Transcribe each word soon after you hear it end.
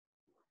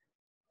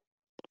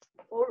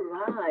All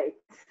right.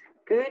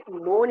 Good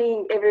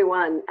morning,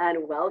 everyone,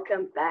 and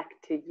welcome back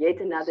to yet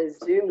another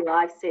Zoom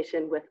live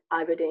session with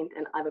Ivodent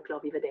and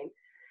Ivodent.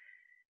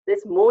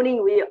 This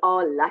morning, we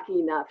are lucky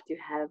enough to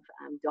have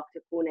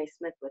Dr. Corné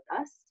Smith with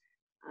us.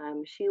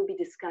 She'll be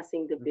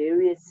discussing the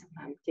various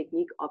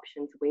technique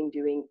options when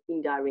doing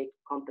indirect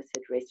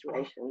composite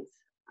restorations.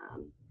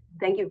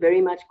 Thank you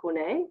very much,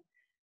 Corné,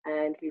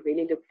 and we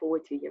really look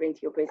forward to hearing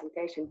your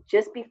presentation.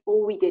 Just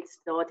before we get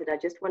started, I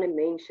just want to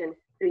mention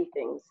three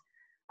things.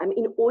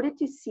 In order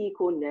to see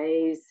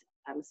Corné's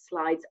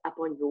slides up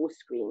on your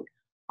screen,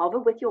 hover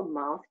with your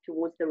mouse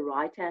towards the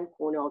right-hand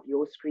corner of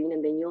your screen,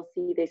 and then you'll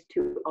see there's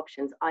two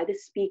options, either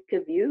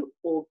speaker view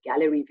or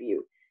gallery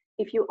view.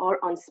 If you are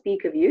on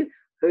speaker view,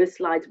 her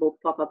slides will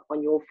pop up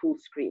on your full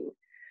screen.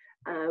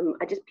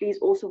 I just please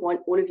also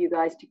want all of you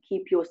guys to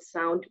keep your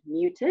sound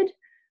muted.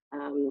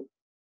 And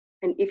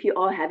if you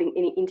are having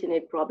any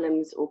internet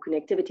problems or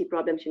connectivity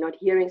problems, you're not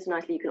hearing so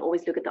nicely, you can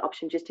always look at the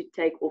option just to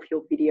take off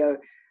your video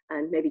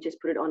and maybe just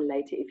put it on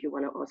later if you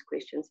want to ask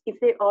questions. If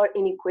there are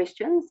any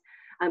questions,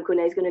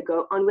 Corné is going to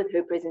go on with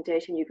her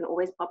presentation. You can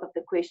always pop up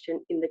the question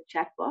in the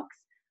chat box.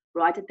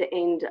 Right at the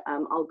end,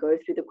 I'll go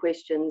through the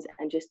questions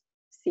and just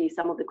see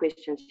some of the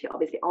questions she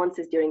obviously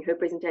answers during her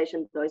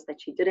presentation. Those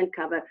that she didn't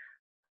cover,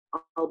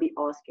 I'll be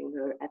asking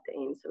her at the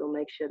end. So we'll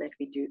make sure that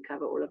we do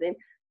cover all of them.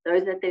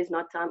 Those that there's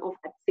not time off,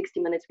 at 60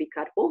 minutes we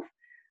cut off.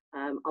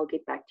 I'll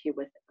get back to you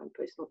with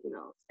personal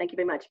emails. Thank you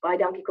very much. Bye,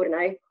 Dr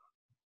Corné.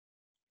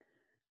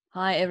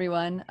 Hi,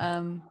 everyone.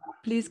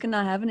 Please, can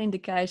I have an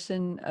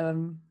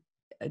indication?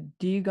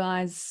 Do you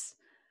guys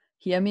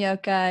hear me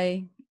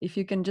okay? If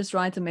you can just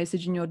write a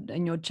message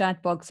in your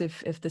chat box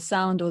if the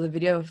sound or the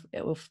video,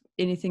 if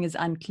anything is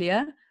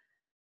unclear.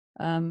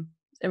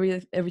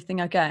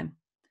 Everything okay?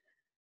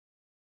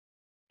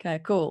 Okay,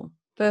 cool.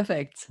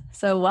 Perfect.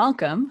 So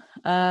welcome.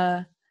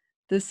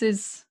 This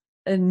is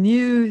a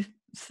new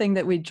thing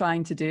that we're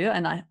trying to do.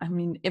 And I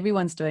mean,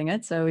 everyone's doing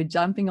it. So we're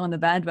jumping on the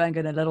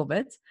bandwagon a little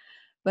bit.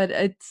 But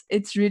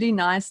it's really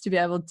nice to be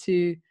able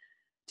to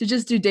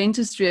just do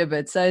dentistry a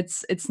bit. So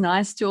it's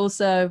nice to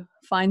also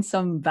find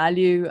some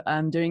value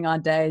during our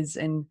days.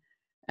 And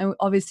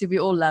obviously we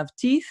all love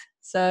teeth.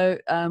 So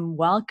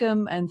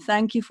welcome and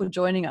thank you for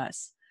joining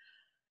us.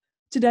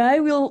 Today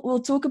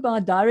we'll talk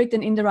about direct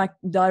and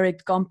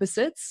indirect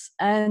composites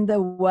and the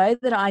way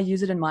that I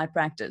use it in my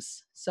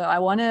practice. So I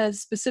want to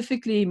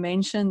specifically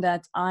mention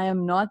that I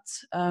am not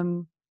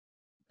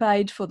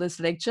paid for this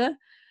lecture.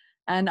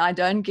 And I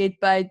don't get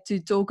paid to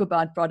talk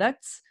about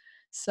products.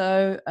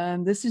 So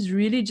this is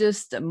really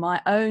just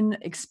my own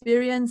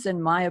experience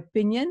and my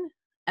opinion.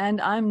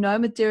 And I'm no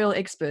material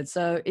expert.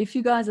 So if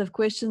you guys have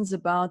questions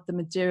about the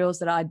materials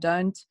that I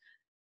don't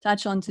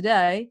touch on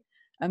today,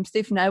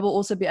 Stephne will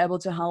also be able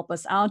to help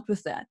us out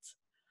with that.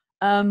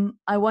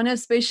 I want to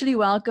especially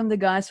welcome the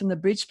guys from the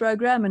Bridge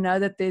program. I know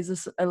that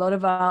there's a lot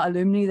of our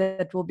alumni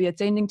that will be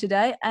attending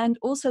today, and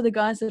also the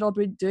guys that are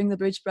doing the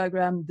Bridge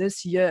program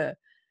this year.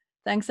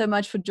 Thanks so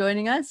much for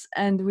joining us,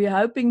 and we're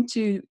hoping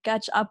to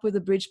catch up with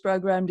the Bridge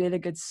program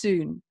delegates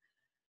soon.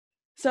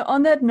 So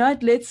on that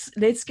note,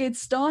 let's get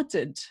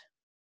started.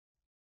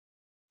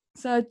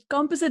 So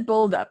composite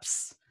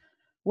build-ups.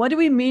 What do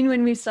we mean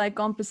when we say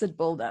composite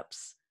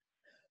build-ups?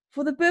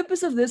 For the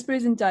purpose of this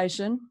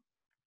presentation,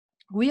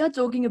 we are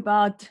talking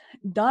about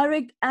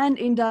direct and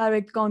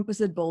indirect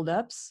composite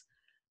build-ups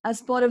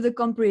as part of the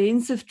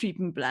comprehensive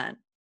treatment plan.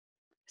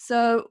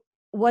 So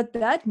what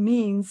that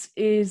means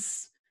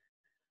is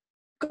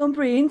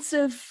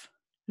comprehensive,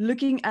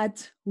 looking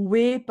at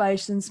where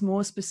patients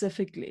more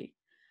specifically.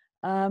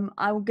 I'm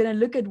going to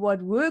look at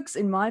what works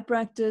in my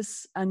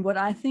practice and what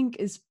I think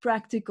is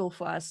practical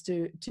for us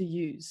to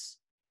use.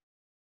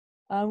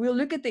 We'll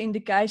look at the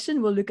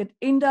indication, we'll look at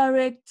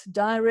indirect,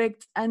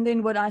 direct, and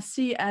then what I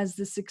see as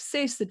the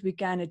success that we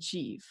can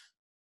achieve.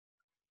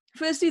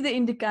 Firstly, the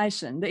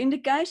indication. The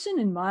indication,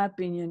 in my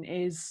opinion,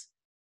 is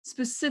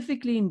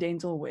specifically in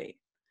dental wear.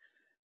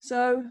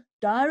 So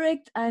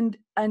direct and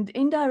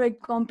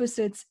indirect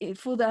composites in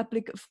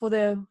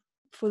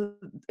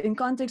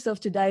context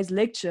of today's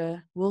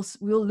lecture, we'll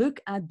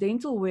look at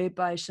dental wear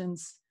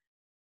patients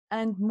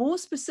and more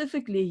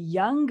specifically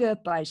younger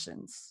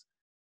patients,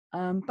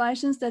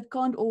 patients that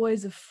can't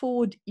always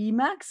afford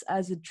EMAX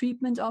as a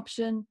treatment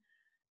option.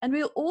 And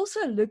we'll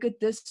also look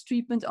at this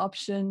treatment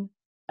option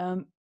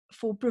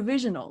for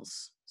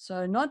provisionals.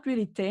 So not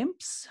really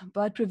temps,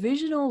 but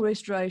provisional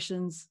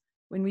restorations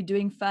when we're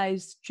doing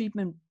phased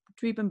treatment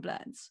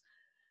plans.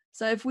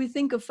 So if we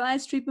think of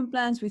phased treatment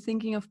plans, we're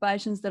thinking of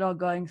patients that are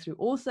going through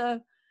ortho,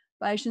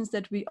 patients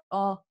that we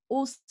are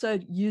also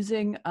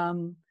using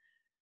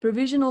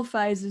provisional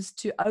phases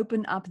to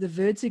open up the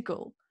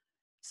vertical.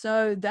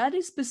 So that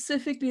is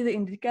specifically the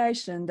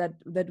indication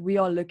that we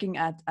are looking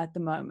at the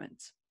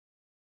moment.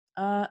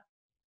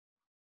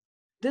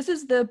 This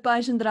is the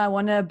patient that I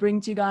want to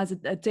bring to you guys'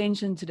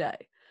 attention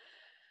today.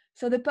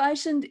 So the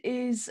patient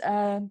is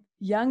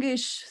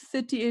youngish,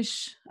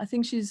 30-ish. I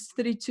think she's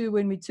 32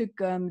 when we took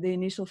the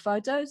initial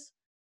photos.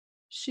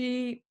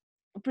 She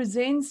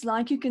presents,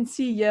 like you can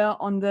see here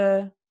on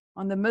the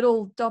on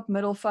the top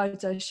middle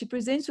photo, she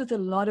presents with a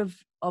lot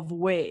of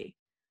wear.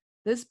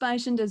 This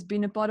patient has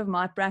been a part of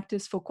my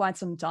practice for quite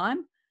some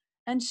time,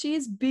 and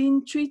she's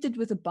been treated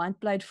with a bind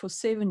plate for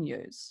 7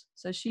 years.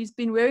 So she's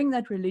been wearing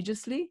that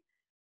religiously,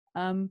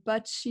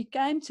 but she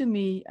came to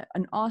me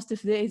and asked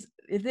if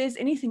there's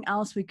anything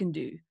else we can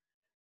do.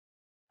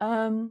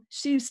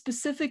 She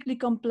specifically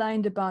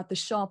complained about the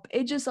sharp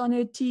edges on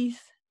her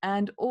teeth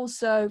and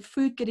also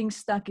food getting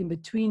stuck in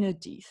between her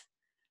teeth.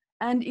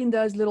 And in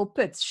those little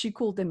pits, she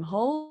called them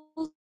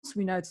holes.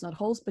 We know it's not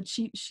holes, but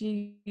she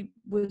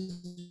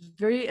was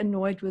very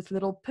annoyed with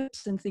little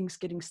pips and things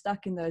getting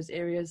stuck in those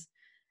areas.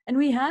 And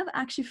we have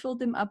actually filled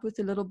them up with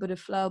a little bit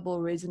of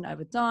flowable resin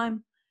over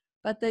time,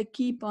 but they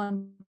keep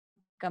on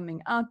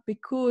coming out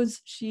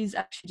because she's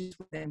actually just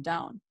put them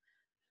down.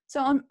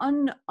 So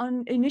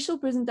on initial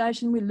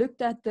presentation, we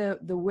looked at the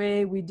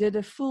wear. We did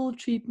a full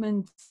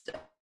treatment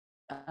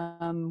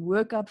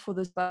workup for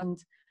this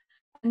patient.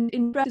 And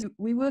in practice,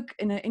 we work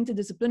in an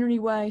interdisciplinary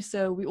way,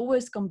 so we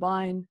always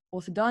combine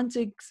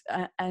orthodontics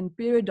and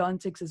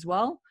periodontics as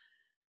well.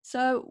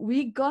 So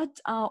we got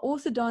our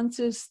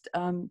orthodontist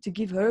to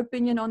give her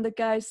opinion on the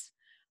case,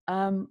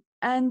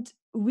 and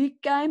we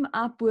came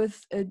up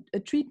with a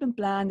treatment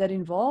plan that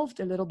involved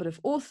a little bit of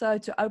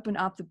ortho to open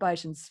up the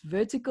patient's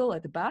vertical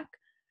at the back,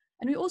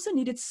 and we also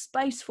needed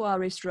space for our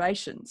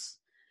restorations.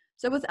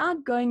 So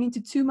without going into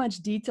too much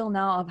detail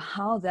now of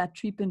how that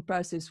treatment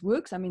process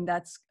works, I mean,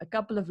 that's a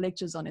couple of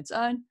lectures on its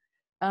own.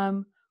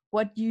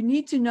 What you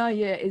need to know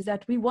here is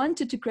that we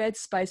wanted to create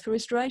space for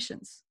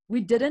restorations.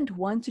 We didn't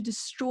want to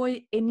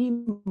destroy any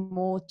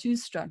more tooth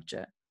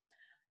structure.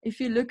 If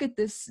you look at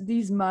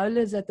these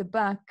molars at the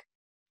back,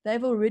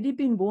 they've already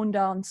been worn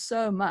down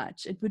so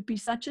much. It would be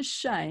such a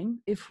shame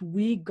if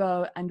we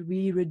go and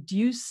we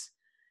reduce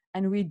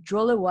and we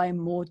drill away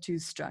more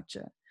tooth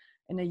structure.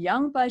 In a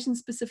young patient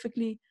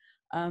specifically,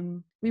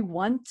 we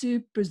want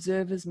to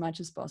preserve as much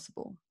as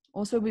possible.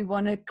 Also, we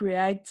want to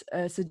create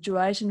a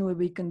situation where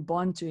we can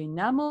bond to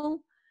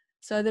enamel.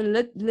 So the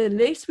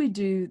less we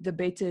do, the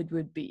better it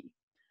would be.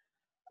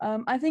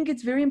 I think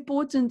it's very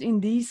important in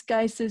these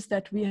cases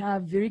that we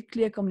have very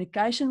clear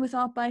communication with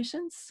our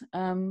patients.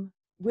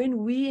 When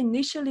we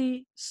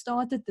initially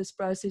started this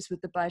process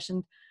with the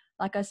patient,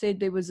 like I said,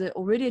 there was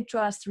already a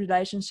trust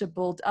relationship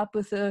built up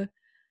with her.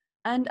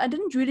 And I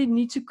didn't really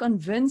need to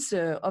convince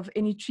her of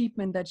any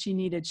treatment that she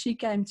needed. She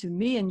came to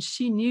me and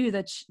she knew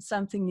that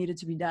something needed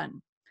to be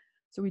done.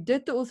 So we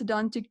did the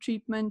orthodontic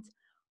treatment.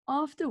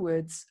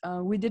 Afterwards,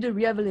 we did a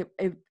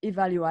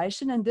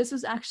re-evaluation, and this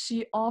was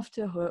actually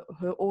after her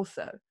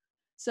ortho.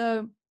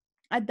 So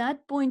at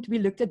that point, we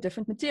looked at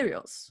different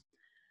materials.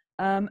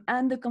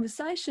 And the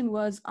conversation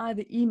was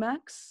either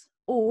Emax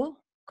or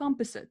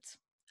composite.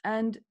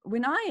 And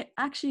when I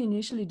actually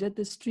initially did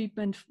this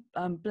treatment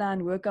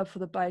plan workup for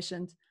the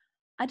patient,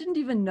 I didn't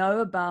even know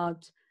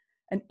about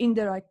an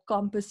indirect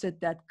composite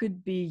that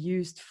could be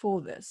used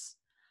for this.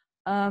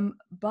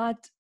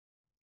 But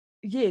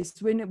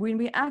yes, when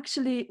we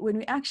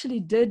actually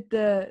did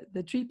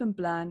the treatment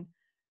plan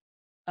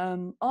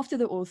after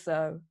the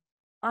ortho,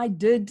 I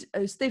did.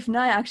 Stephne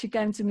actually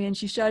came to me and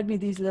she showed me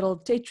these little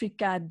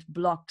TetricCAD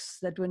blocks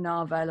that were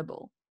now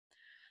available.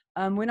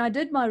 When I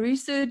did my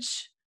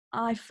research,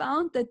 I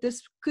found that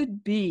this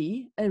could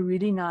be a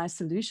really nice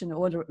solution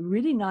or a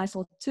really nice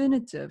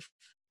alternative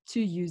to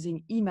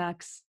using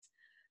Emax,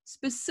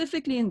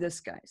 specifically in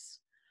this case.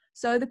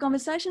 So the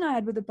conversation I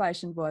had with the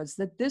patient was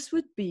that this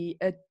would be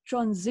a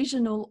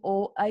transitional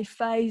or a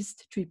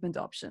phased treatment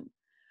option.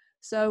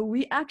 So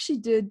we actually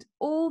did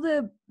all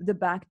the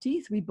back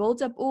teeth. We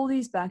built up all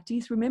these back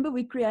teeth. Remember,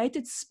 we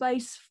created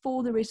space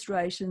for the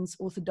restorations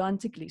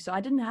orthodontically. So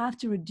I didn't have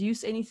to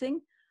reduce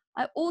anything.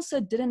 I also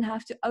didn't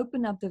have to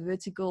open up the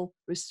vertical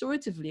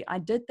restoratively. I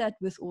did that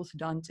with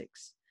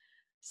orthodontics.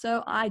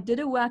 So I did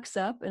a wax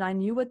up and I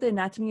knew what the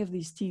anatomy of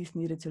these teeth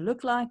needed to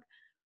look like.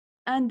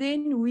 And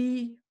then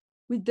we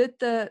did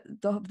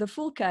the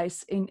full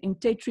case in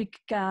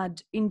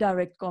TetricCAD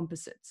indirect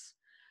composites.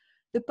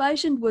 The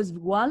patient was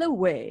well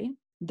aware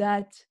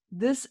that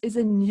this is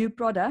a new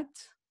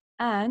product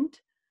and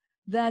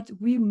that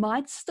we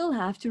might still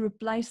have to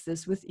replace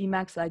this with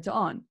Emax later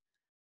on.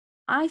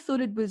 I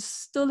thought it was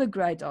still a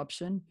great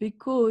option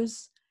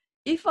because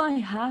if I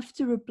have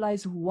to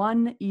replace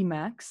one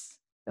Emax,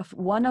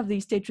 one of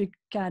these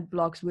TetricCAD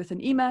blocks with an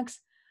Emax,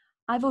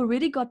 I've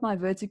already got my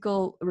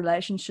vertical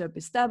relationship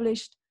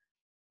established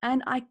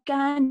and I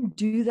can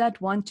do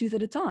that one tooth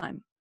at a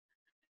time.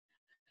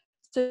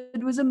 So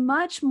it was a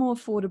much more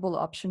affordable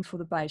option for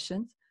the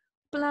patient.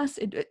 Plus,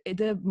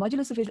 the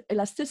modulus of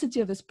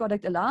elasticity of this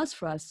product allows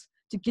for us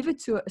to give it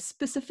to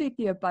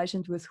specifically a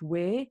patient with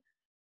wear.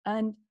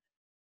 And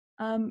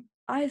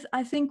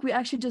I think we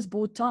actually just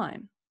bought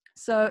time.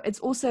 So it's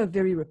also a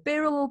very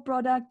repairable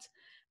product.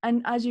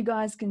 And as you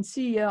guys can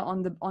see here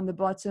on the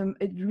bottom,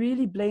 it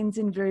really blends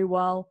in very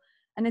well.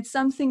 And it's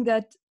something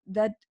that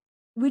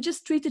we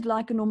just treated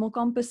like a normal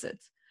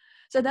composite.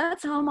 So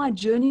that's how my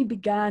journey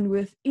began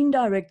with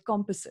indirect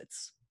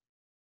composites.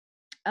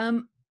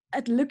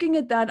 At looking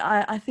at that,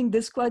 I think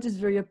this quote is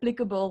very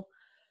applicable.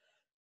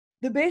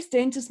 The best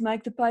dentists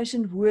make the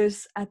patient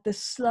worse at the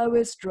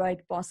slowest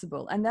rate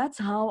possible. And that's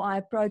how I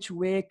approach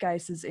wear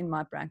cases in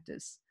my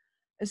practice,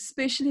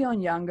 especially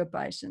on younger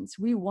patients.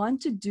 We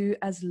want to do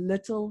as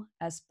little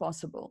as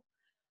possible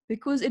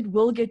because it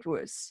will get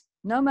worse.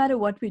 No matter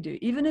what we do,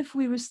 even if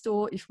we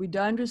restore, if we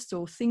don't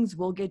restore, things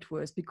will get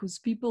worse because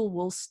people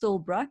will still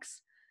brux.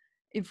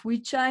 If we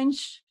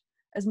change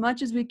as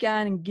much as we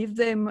can and give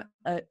them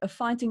a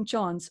fighting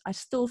chance, I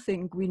still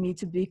think we need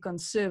to be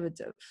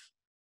conservative.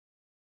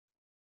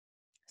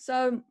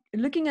 So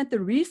looking at the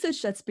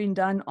research that's been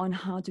done on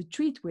how to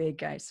treat wear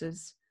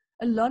cases,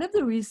 a lot of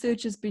the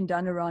research has been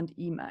done around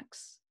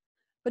Emax,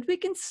 but we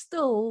can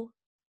still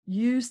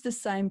use the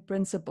same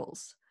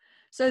principles.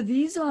 So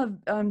these are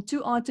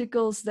two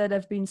articles that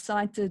have been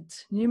cited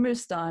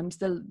numerous times.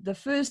 The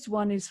first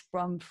one is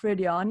from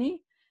Frediani,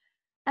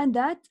 and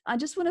that I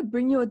just want to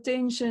bring your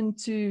attention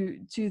to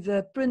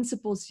the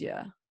principles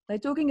here. They're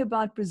talking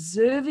about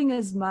preserving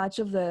as much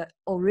of the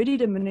already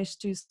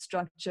diminished tooth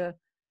structure.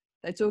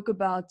 They talk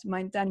about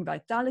maintaining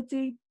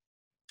vitality.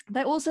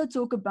 They also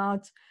talk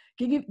about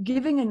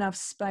giving enough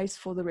space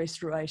for the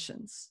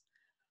restorations.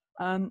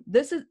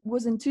 This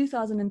was in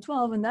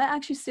 2012, and they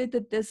actually said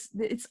that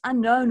it's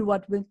unknown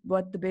what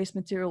the best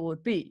material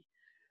would be.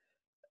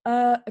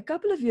 A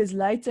couple of years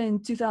later,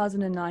 in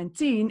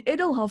 2019,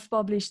 Edelhoff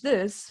published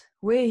this,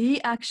 where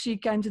he actually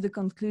came to the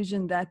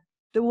conclusion that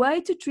the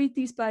way to treat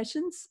these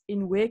patients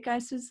in wear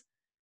cases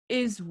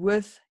is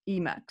with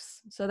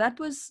Emax. So that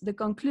was the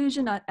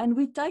conclusion, and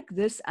we take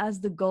this as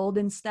the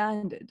golden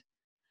standard.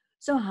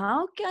 So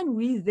how can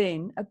we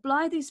then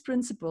apply these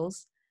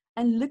principles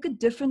and look at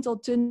different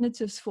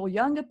alternatives for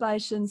younger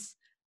patients,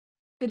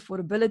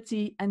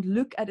 affordability, and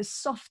look at a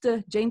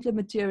softer, gentler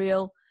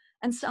material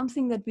and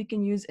something that we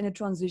can use in a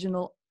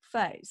transitional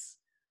phase?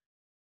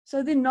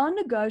 So the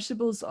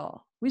non-negotiables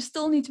are, we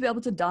still need to be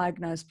able to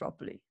diagnose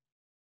properly.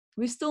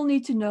 We still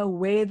need to know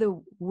where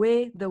the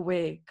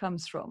wear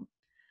comes from.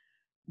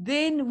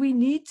 Then we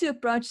need to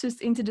approach this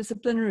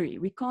interdisciplinary.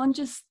 We can't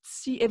just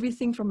see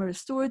everything from a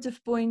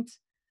restorative point,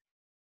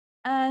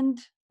 and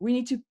we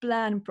need to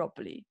plan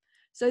properly.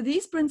 So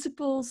these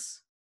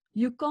principles,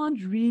 you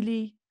can't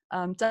really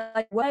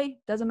take away,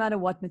 doesn't matter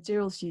what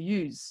materials you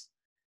use.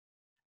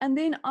 And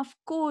then, of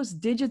course,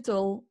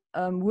 digital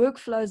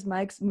workflows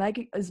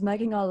is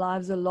making our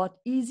lives a lot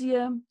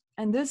easier.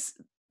 And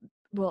this,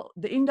 well,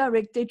 the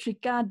Indirect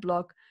TetricCAD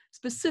block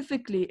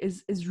specifically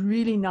is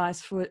really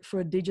nice for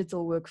a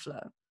digital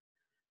workflow.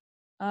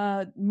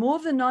 More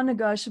of the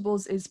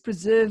non-negotiables is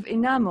preserve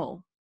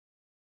enamel.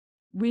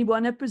 We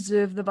want to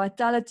preserve the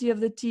vitality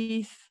of the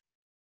teeth.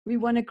 We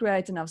want to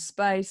create enough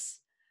space.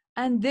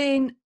 And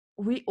then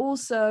we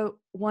also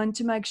want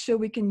to make sure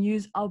we can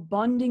use our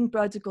bonding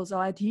protocols,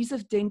 our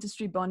adhesive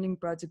dentistry bonding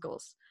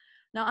protocols.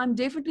 Now, I'm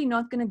definitely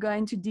not going to go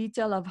into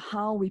detail of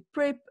how we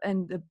prep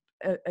and the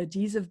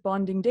adhesive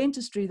bonding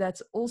dentistry.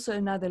 That's also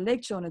another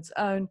lecture on its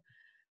own.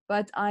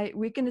 But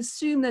we can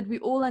assume that we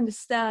all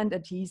understand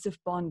adhesive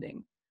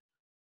bonding.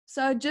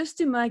 So just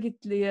to make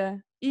it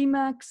clear,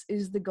 Emax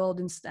is the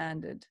golden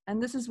standard.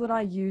 And this is what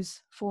I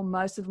use for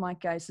most of my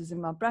cases in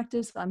my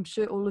practice. I'm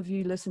sure all of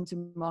you listened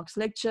to Mark's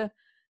lecture,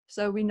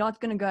 so we're not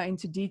going to go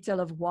into detail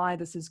of why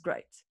this is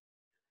great.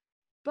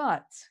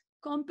 But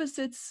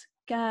composites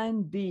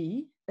can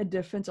be a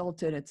different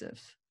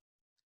alternative.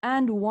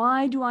 And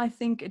why do I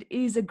think it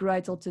is a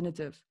great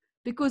alternative?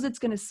 Because it's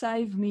going to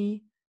save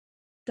me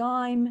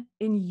time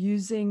in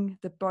using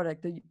the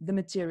product, the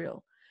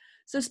material.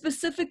 So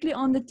specifically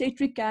on the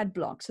TetricCAD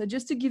block, so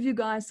just to give you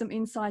guys some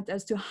insight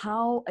as to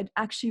how it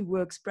actually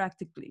works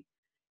practically.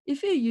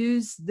 If you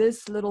use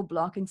this little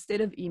block instead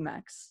of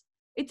Emax,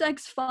 it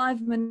takes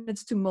 5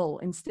 minutes to mill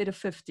instead of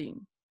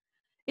 15.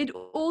 It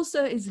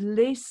also is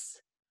less,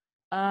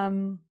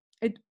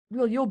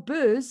 your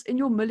burrs in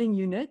your milling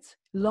unit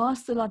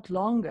last a lot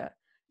longer,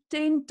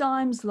 10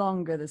 times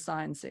longer, the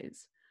science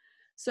says.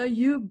 So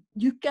you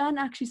can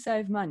actually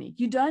save money.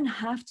 You don't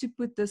have to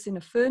put this in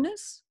a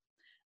furnace,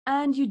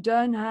 and you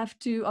don't have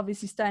to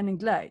obviously stain and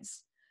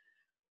glaze.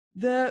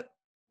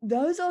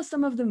 Those are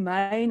some of the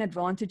main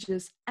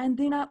advantages. And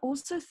then I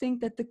also think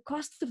that the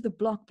cost of the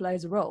block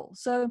plays a role.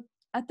 So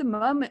at the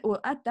moment, or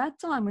at that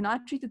time when I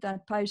treated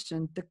that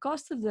patient, the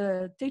cost of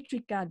the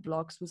TetricCAD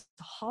blocks was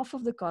half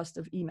of the cost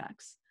of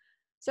Emax.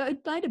 So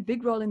it played a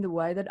big role in the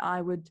way that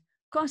I would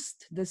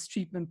cost this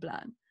treatment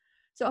plan.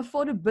 So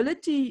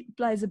affordability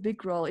plays a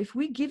big role. If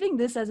we're giving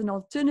this as an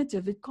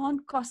alternative, it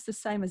can't cost the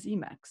same as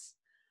Emax.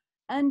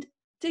 And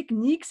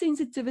technique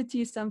sensitivity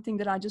is something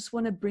that I just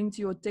want to bring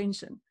to your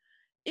attention.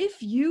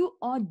 If you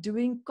are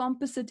doing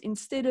composite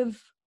instead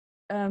of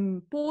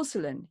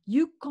porcelain,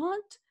 you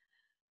can't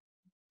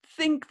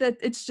think that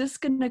it's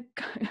just going to,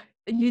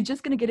 you're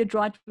just going to get it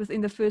right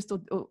within the first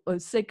or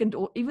second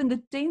or even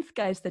the 10th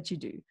case that you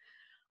do.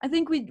 I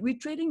think we're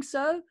treading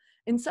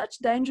in such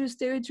dangerous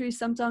territory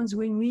sometimes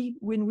when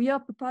we are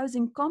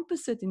proposing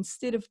composite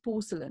instead of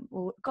porcelain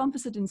or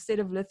composite instead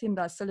of lithium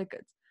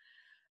disilicate.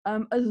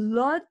 A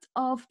lot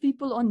of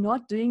people are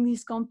not doing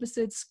these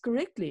composites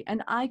correctly,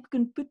 and I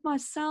can put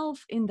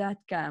myself in that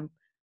camp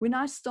when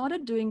I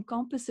started doing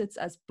composites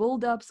as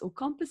build-ups or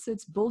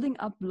composites building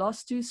up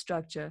loss to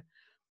structure,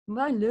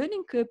 my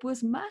learning curve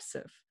was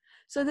massive.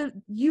 So that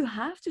you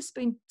have to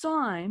spend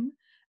time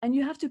and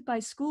you have to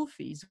pay school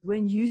fees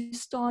when you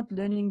start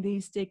learning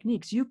these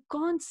techniques. You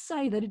can't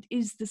say that it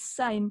is the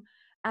same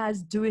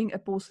as doing a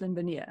porcelain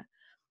veneer.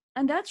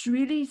 And that's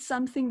really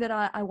something that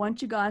I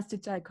want you guys to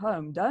take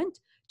home. Don't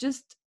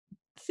just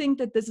think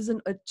that this is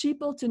a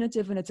cheap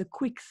alternative and it's a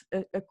quick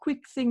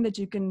thing that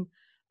you can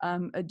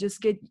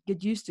just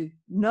get used to.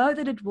 Know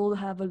that it will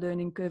have a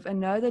learning curve, and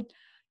know that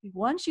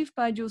once you've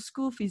paid your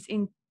school fees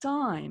in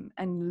time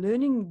and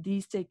learning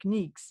these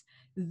techniques,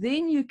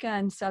 then you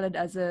can sell it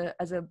as a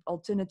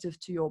alternative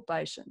to your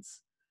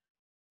patients.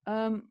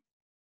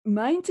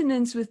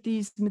 Maintenance with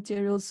these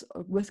materials,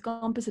 with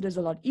composite, is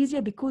a lot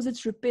easier because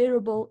it's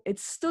repairable.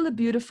 It's still a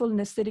beautiful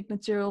and aesthetic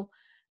material,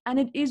 and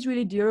it is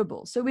really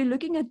durable. So we're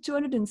looking at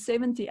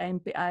 270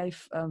 MPa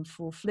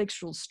for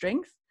flexural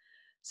strength.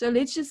 So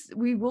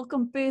we will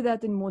compare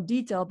that in more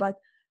detail, but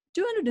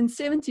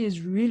 270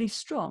 is really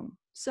strong.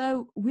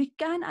 So we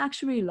can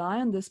actually rely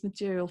on this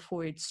material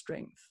for its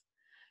strength.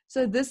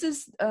 So this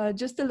is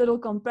just a little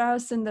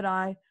comparison that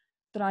I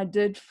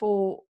did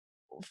for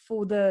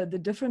the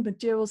different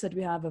materials that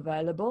we have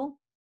available.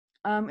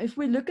 If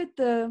we look at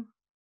the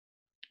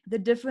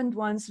different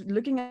ones,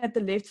 looking at the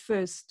left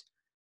first,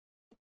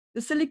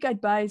 the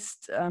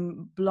silicate-based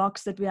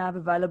blocks that we have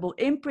available.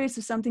 Empress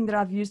is something that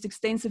I've used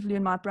extensively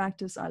in my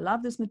practice. I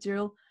love this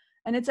material,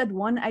 and it's at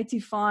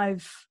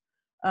 185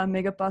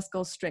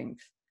 megapascal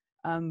strength.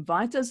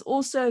 Vita is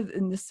also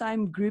in the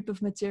same group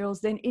of materials.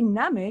 Then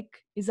Inamic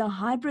is a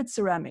hybrid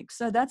ceramic.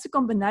 So that's a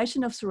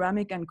combination of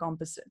ceramic and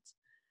composite.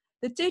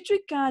 The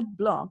TetricCAD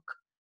block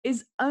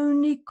is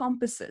only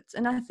composite.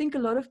 And I think a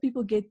lot of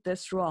people get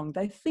this wrong.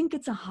 They think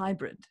it's a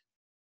hybrid.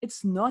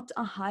 It's not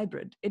a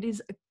hybrid. It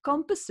is a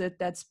composite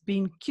that's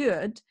been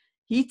cured,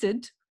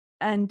 heated,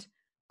 and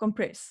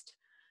compressed.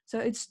 So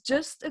it's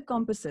just a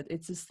composite.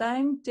 It's the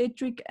same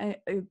Tetric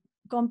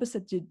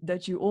composite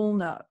that you all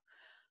know.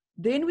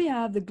 Then we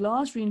have the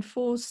glass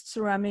reinforced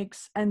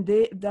ceramics, and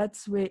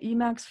that's where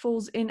Emax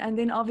falls in. And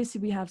then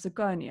obviously we have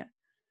zirconia.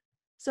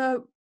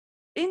 So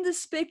in the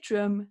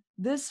spectrum,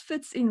 this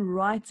fits in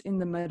right in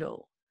the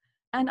middle.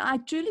 And I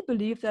truly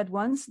believe that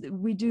once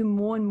we do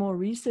more and more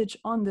research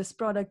on this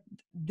product,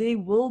 there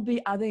will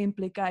be other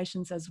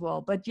implications as well.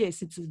 But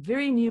yes, it's a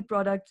very new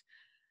product.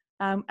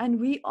 And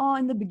we are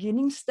in the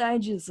beginning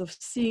stages of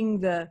seeing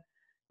the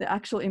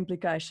actual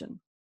implication.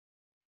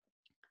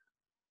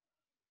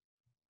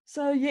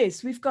 So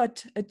yes, we've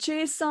got a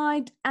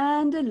chairside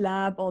and a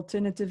lab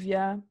alternative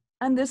here.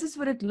 And this is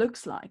what it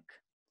looks like.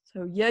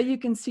 So here you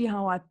can see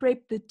how I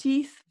prepped the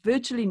teeth,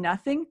 virtually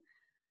nothing.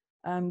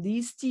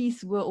 These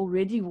teeth were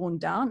already worn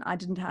down. I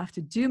didn't have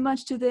to do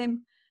much to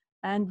them.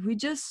 And we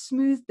just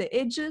smoothed the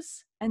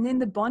edges. And then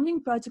the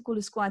bonding protocol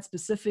is quite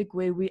specific,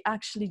 where we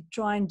actually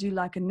try and do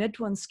like a knit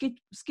one,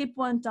 skip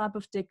one type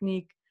of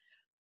technique.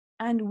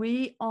 And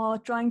we are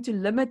trying to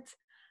limit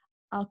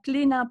our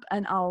cleanup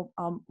and our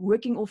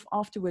working off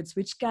afterwards,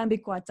 which can be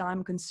quite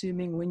time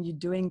consuming when you're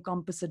doing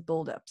composite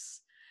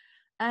buildups.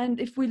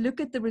 And if we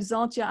look at the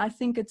result here, I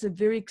think it's a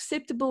very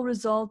acceptable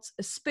result,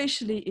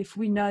 especially if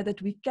we know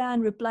that we can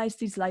replace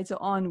these later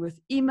on with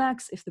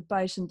Emax if the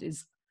patient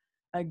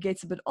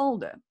gets a bit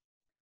older.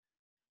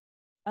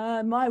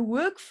 My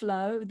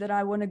workflow that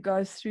I want to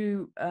go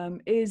through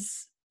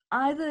is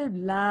either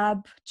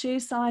lab,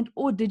 chairside,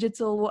 or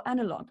digital or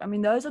analog. I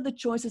mean, those are the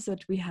choices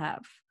that we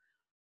have.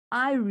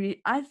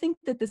 I think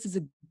that this is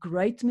a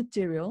great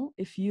material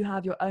if you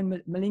have your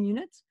own milling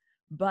unit.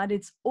 But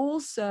it's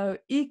also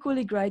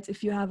equally great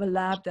if you have a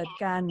lab that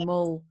can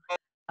mill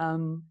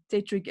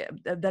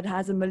that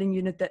has a milling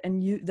unit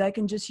they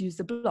can just use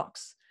the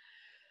blocks.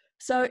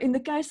 So in the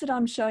case that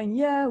I'm showing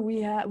here,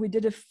 we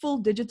did a full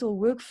digital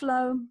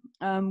workflow.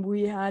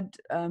 We had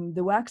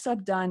the wax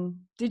up done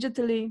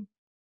digitally,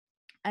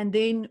 and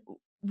then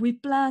we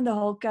planned the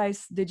whole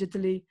case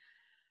digitally.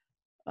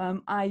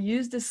 I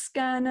used a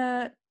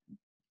scanner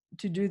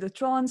to do the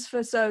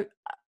transfer. So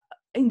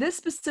in this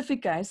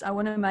specific case, I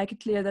want to make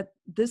it clear that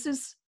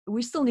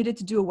we still needed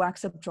to do a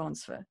wax up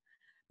transfer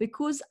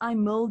because I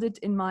milled it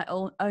in my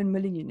own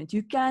milling unit.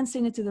 You can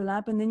send it to the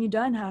lab and then you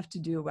don't have to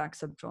do a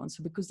wax up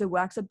transfer because the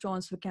wax up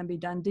transfer can be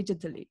done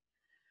digitally.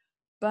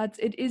 But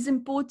it is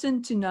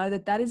important to know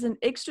that that is an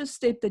extra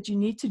step that you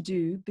need to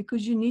do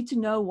because you need to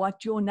know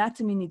what your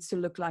anatomy needs to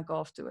look like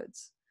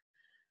afterwards.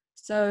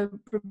 So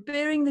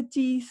preparing the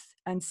teeth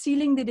and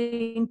sealing the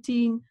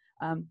dentine,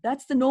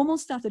 that's the normal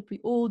stuff that we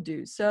all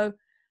do. So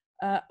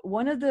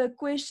one of the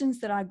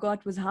questions that I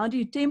got was, how do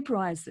you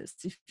temporize this?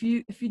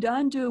 If you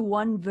don't do a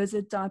one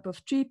visit type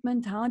of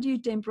treatment, how do you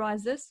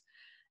temporize this?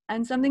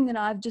 And something that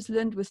I've just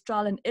learned with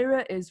trial and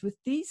error is with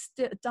these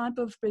type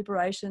of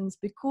preparations,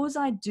 because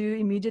I do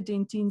immediate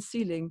dentine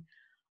sealing,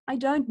 I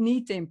don't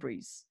need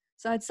temporaries.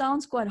 So it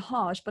sounds quite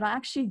harsh, but I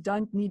actually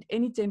don't need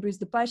any temporaries.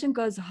 The patient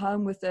goes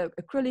home with an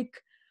acrylic,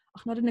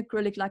 not an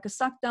acrylic, like a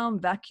suck down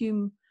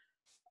vacuum,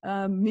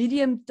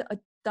 medium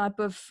type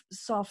of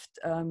soft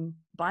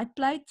bite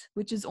plate,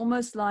 which is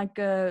almost like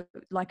a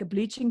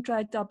bleaching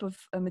tray type of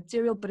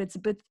material, but it's a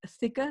bit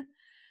thicker.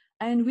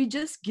 And we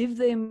just give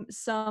them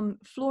some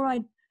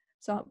fluoride,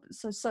 so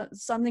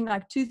something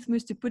like tooth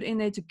mousse to put in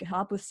there to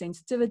help with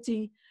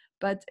sensitivity,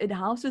 but it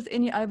helps with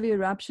any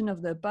over-eruption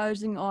of the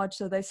opposing arch.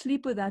 So they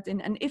sleep with that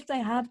in, and if they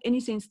have any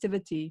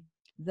sensitivity,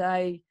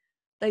 they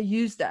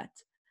use that.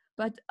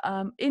 But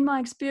in my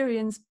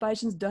experience,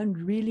 patients don't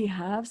really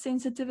have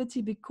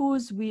sensitivity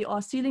because we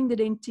are sealing the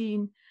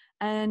dentine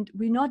and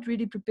we're not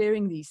really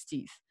preparing these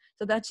teeth.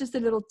 So that's just a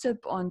little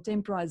tip on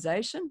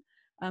temporization.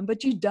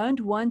 But you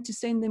don't want to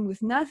send them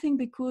with nothing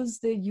because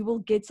you will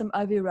get some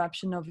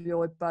over-eruption of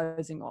your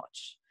opposing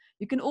arch.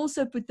 You can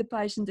also put the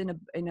patient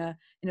in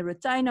a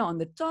retainer on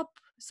the top,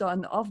 so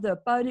of the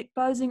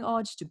opposing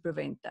arch to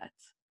prevent that.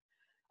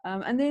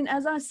 And then,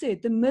 as I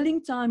said, the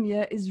milling time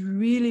here is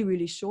really,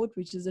 really short,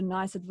 which is a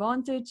nice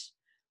advantage.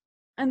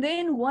 And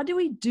then what do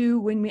we do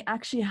when we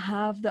actually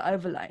have the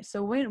overlay?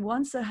 So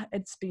once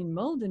it's been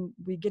milled and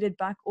we get it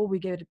back, or we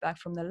get it back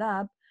from the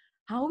lab,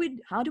 how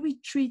do we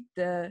treat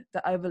the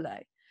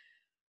overlay?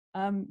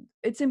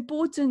 It's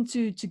important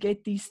to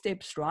get these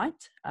steps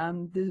right.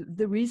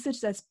 The research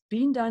that's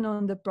been done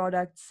on the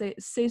product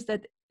says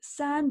that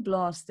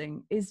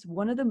sandblasting is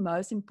one of the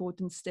most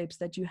important steps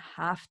that you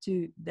have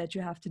to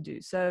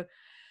do. So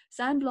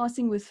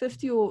sandblasting with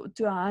 50 to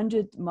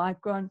 100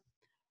 micron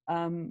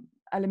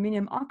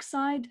aluminium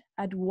oxide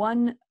at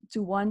 1 to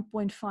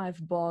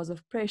 1.5 bars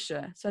of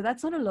pressure. So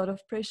that's not a lot of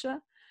pressure.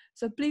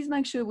 So please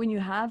make sure when you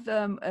have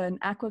an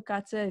aqua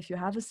cutter, if you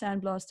have a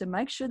sandblaster,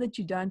 make sure that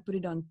you don't put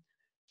it on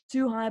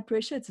too high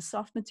pressure. It's a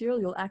soft material.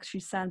 You'll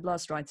actually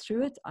sandblast right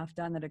through it. I've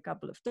done that a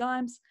couple of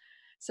times.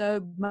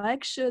 So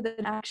make sure that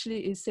it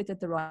actually is set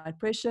at the right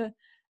pressure,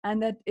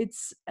 and that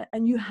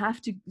and you have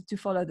to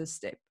follow this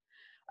step.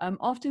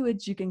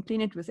 Afterwards, you can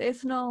clean it with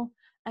ethanol,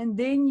 and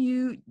then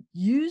you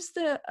use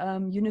the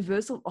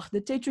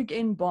the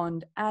TetricCAD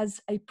bond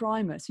as a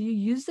primer. So you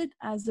use it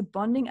as a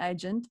bonding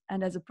agent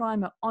and as a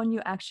primer on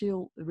your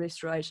actual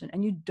restoration,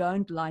 and you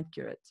don't light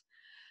cure it.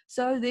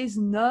 So there's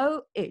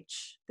no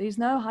etch, there's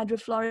no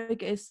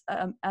hydrofluoric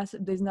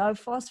acid, there's no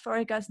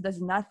phosphoric acid,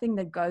 there's nothing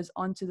that goes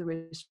onto the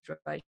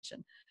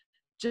restoration.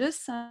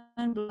 Just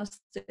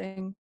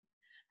sandblasting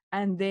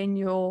and then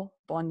your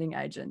bonding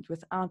agent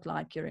without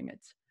light curing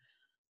it.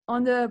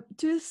 On the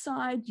tooth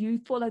side,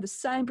 you follow the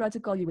same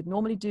protocol you would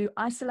normally do: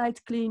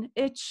 isolate, clean,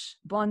 etch,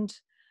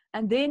 bond,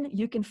 and then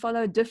you can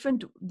follow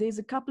there's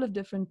a couple of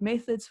different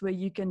methods where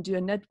you can do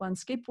a knit one,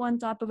 skip one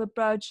type of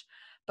approach.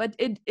 But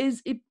it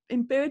is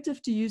imperative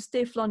to use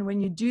Teflon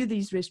when you do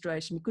these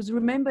restoration, because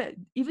remember,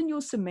 even your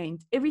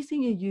cement,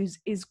 everything you use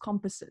is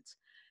composite.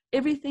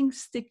 Everything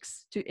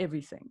sticks to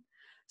everything.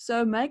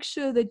 So make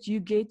sure that you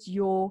get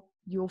your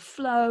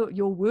flow,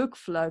 your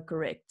workflow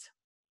correct.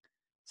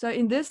 So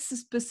in this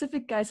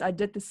specific case, I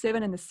did the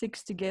 7 and the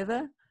 6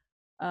 together.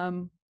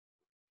 And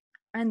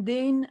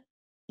then,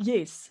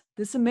 yes,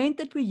 the cement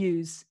that we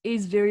use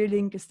is very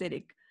link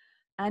aesthetic.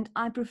 And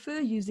I prefer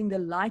using the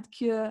light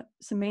cure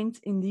cement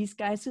in these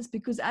cases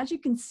because, as you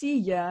can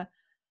see here,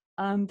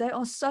 they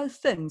are so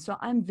thin. So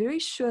I'm very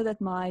sure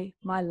that my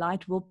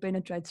light will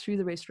penetrate through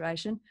the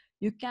restoration.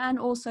 You can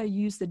also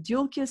use the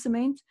dual cure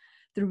cement.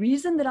 The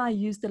reason that I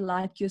use the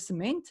light cure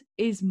cement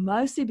is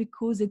mostly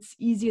because it's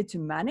easier to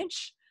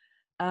manage.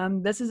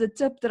 This is a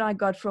tip that I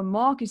got from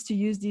Mark, is to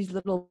use these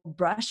little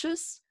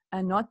brushes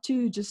and not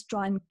to just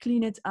try and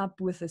clean it up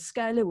with a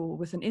scaler or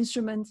with an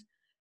instrument,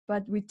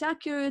 but we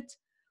tack-cure it.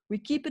 We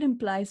keep it in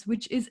place,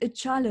 which is a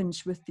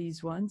challenge with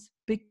these ones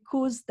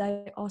because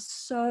they are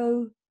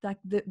so,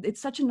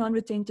 it's such a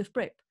non-retentive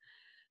prep.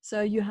 So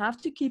you have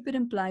to keep it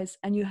in place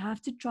and you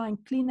have to try and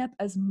clean up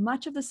as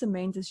much of the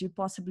cement as you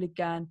possibly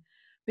can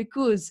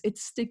because it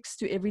sticks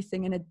to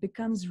everything and it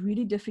becomes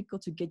really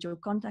difficult to get your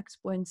contact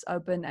points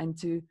open and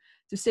to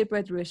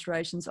separate the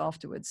restorations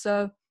afterwards.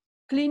 So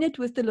clean it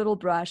with the little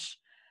brush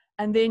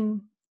and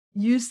then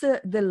use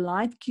the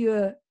light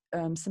cure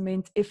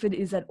cement if it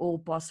is at all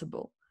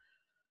possible.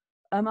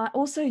 I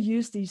also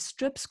use these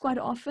strips quite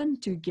often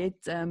to get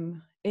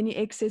any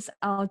excess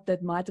out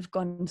that might have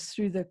gone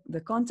through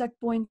the contact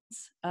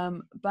points.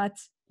 But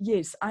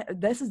yes,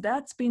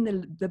 that's been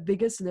the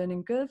biggest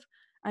learning curve.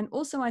 And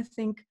also I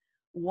think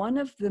one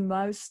of the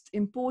most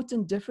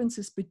important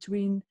differences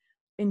between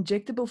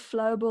injectable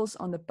flowables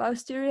on the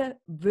posterior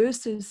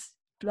versus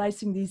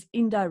placing these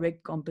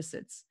indirect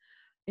composites.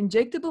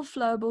 Injectable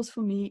flowables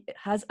for me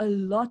has a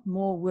lot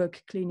more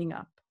work cleaning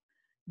up.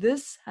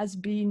 This has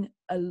been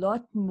a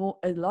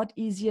lot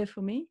easier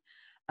for me.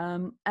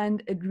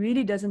 And it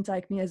really doesn't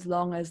take me as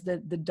long as the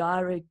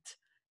direct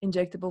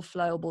injectable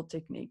flowable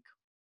technique.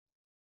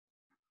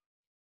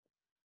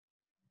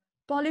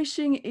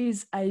 Polishing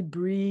is a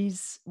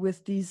breeze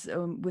with these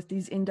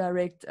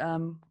indirect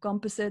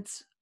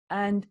composites,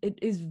 and it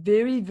is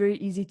very, very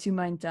easy to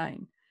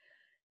maintain.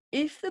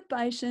 If the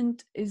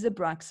patient is a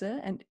bruxer,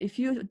 and if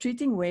you're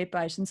treating wear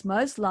patients,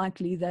 most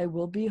likely they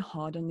will be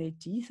hard on their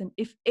teeth. And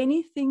if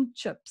anything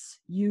chips,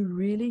 you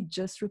really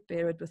just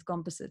repair it with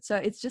composite. So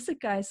it's just a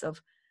case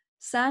of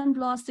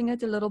sandblasting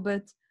it a little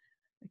bit,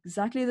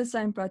 exactly the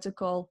same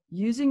protocol,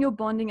 using your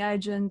bonding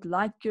agent,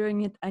 light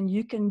curing it, and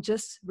you can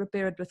just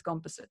repair it with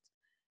composite.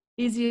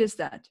 Easy as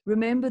that.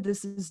 Remember,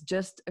 this is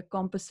just a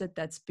composite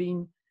that's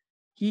been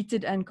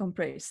heated and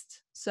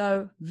compressed.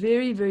 So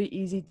very, very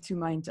easy to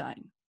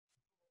maintain.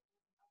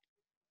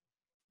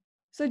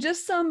 So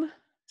just some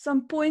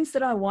points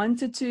that I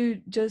wanted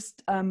to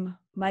just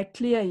make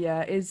clear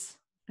here is,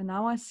 and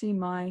now I see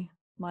my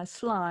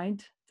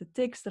slide, the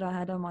text that I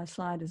had on my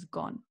slide is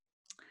gone.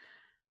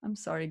 I'm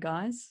sorry,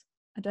 guys.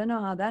 I don't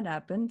know how that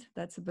happened.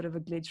 That's a bit of a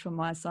glitch from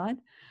my side.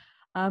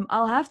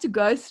 I'll have to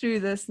go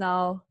through this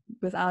now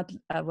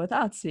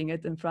without seeing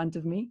it in front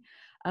of me.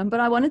 But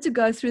I wanted to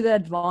go through the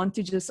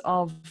advantages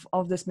of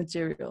this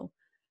material.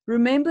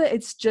 Remember,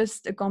 it's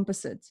just a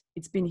composite.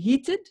 It's been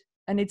heated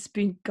and it's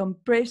been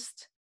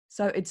compressed,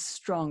 so it's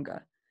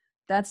stronger.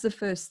 That's the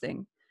first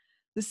thing.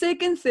 The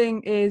second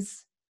thing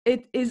is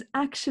it is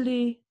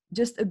actually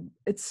just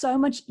it's so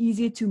much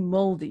easier to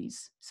mill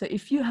these. So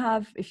if you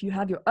have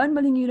your own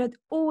milling unit,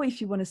 or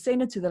if you want to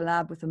send it to the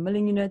lab with a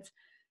milling unit,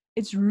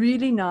 it's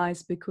really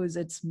nice because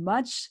it's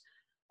much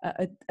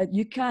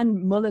you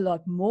can mill a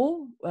lot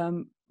more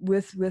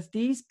with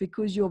these,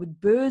 because your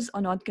burrs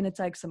are not going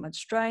to take so much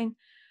strain.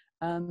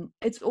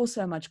 It's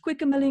also much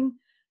quicker milling,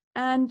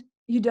 and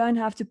you don't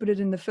have to put it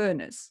in the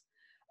furnace.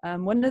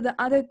 One of the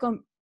other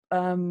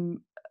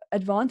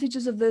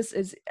advantages of this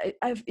is,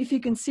 if you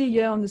can see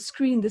here on the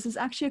screen, this is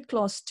actually a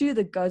class 2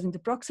 that goes into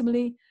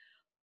proximally.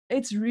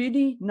 It's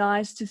really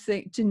nice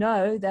to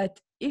know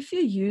that if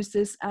you use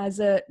this as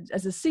a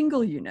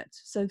single unit,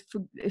 so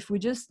if we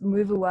just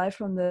move away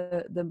from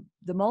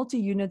the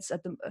multi-units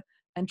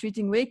and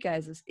treating wear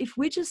cases, if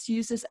we just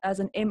use this as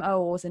an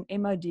MO or as an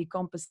MOD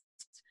composite,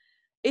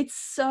 it's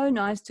so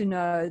nice to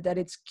know that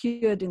it's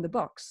cured in the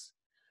box.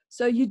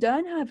 So you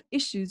don't have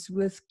issues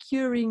with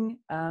curing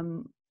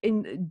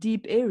in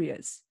deep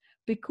areas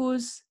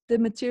because the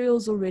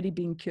material's already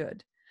been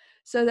cured.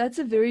 So that's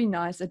a very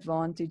nice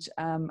advantage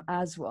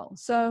as well.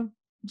 So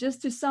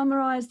just to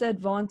summarize the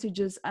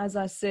advantages, as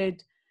I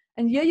said,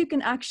 and here you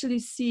can actually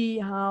see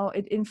how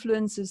it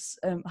influences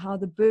how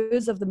the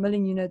burrs of the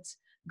milling units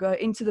go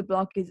into the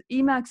block.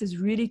 Emax is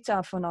really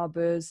tough on our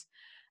burrs.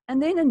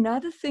 And then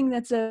another thing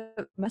that's a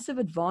massive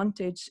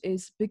advantage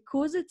is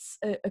because it's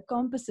a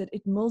composite,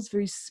 it mills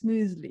very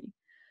smoothly.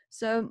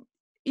 So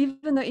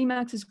even though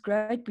Emax is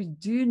great, we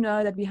do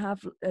know that we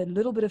have a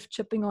little bit of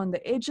chipping on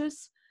the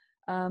edges.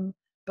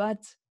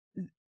 But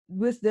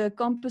with the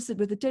composite,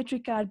 with the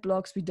TetricCAD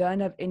blocks, we don't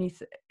have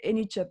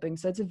any chipping.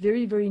 So it's a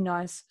very, very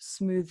nice,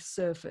 smooth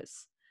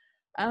surface.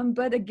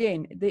 But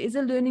again, there is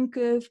a learning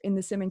curve in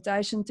the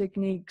cementation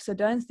technique. So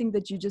don't think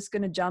that you're just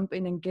going to jump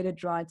in and get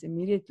it right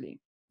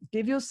immediately.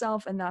 Give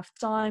yourself enough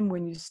time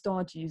when you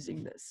start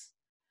using this.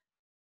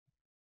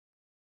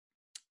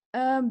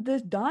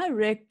 The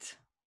direct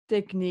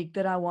technique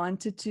that I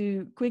wanted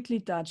to quickly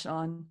touch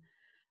on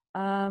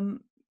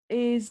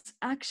is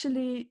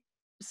actually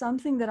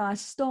something that I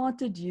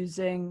started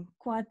using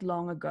quite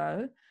long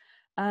ago.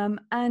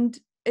 And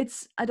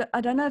it's, I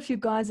don't know if you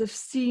guys have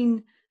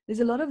seen, there's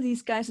a lot of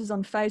these cases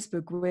on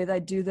Facebook where they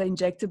do the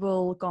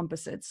injectable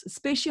composites,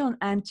 especially on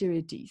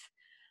anterior teeth.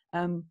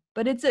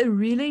 But it's a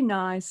really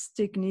nice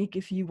technique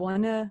if you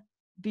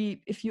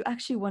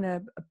actually want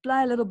to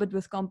play a little bit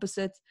with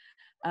composite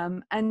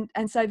and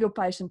save your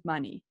patient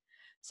money.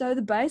 So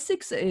the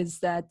basics is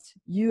that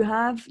you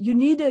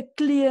need a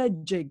clear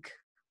jig.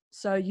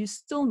 So you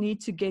still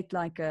need to get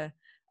like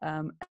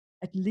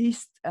at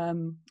least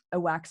a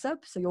wax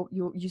up. So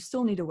you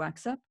still need a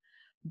wax up,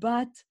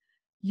 but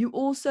you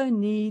also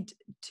need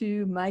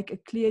to make a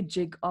clear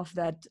jig of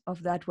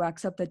that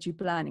wax up that you're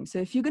planning. So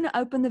if you're going to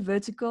open the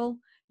vertical,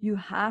 you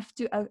have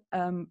to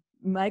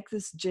make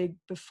this jig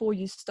before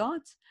you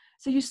start.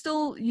 So you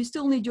still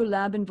need your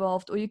lab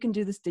involved, or you can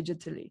do this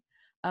digitally.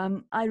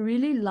 I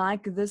really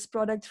like this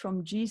product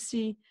from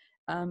GC.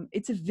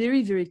 It's a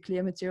very, very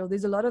clear material.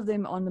 There's a lot of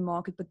them on the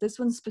market, but this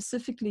one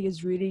specifically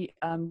is really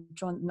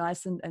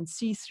nice and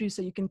see-through,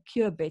 so you can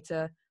cure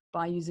better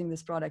by using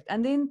this product.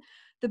 And then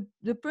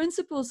the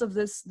principles of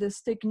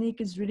this technique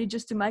is really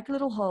just to make a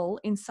little hole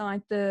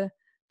inside the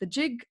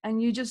jig,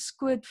 and you just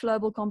squirt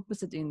flowable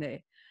composite in there.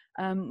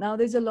 Now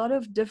there's a lot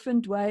of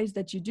different ways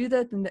that you do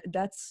that, and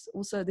that's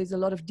also, there's a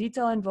lot of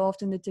detail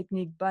involved in the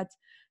technique, but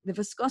the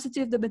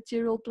viscosity of the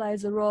material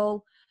plays a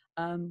role.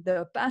 The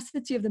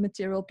opacity of the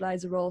material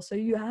plays a role. So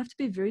you have to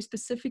be very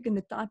specific in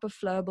the type of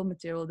flowable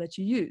material that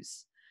you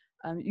use.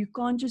 You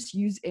can't just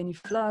use any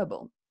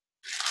flowable.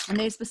 And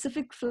there's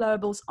specific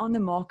flowables on the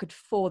market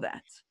for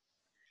that.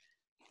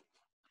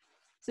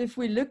 So if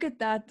we look at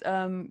that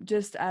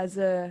just as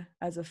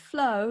a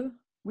flow,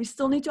 we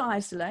still need to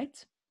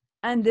isolate.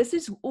 And this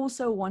is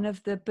also one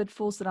of the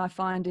pitfalls that I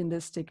find in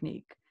this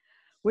technique.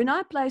 When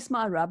I place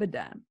my rubber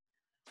dam,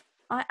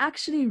 I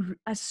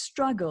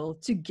struggle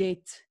to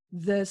get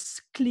this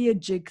clear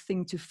jig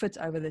thing to fit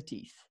over the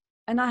teeth.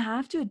 And I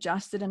have to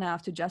adjust it, and I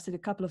have to adjust it a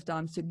couple of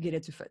times to get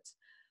it to fit.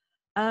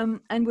 And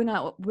when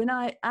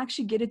I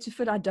actually get it to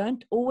fit, I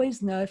don't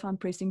always know if I'm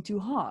pressing too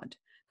hard,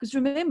 Because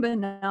remember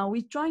now,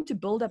 we're trying to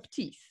build up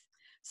teeth.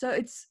 So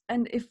it's,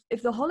 and if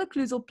the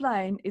holocclusal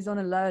plane is on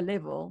a lower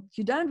level,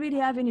 you don't really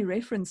have any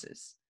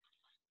references.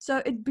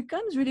 So it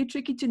becomes really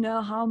tricky to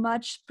know how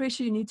much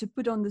pressure you need to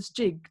put on this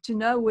jig to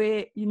know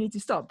where you need to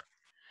stop.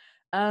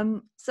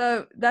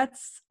 So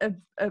that's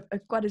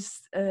quite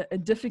a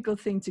difficult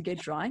thing to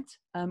get right.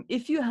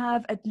 If you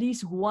have at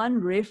least one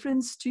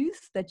reference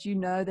tooth that you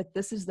know that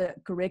this is the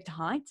correct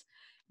height,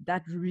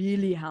 that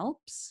really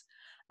helps.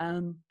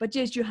 But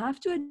yes, you have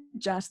to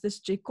adjust this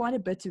jig quite a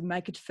bit to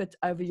make it fit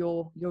over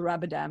your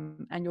rubber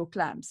dam and your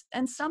clamps.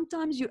 And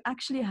sometimes you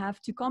actually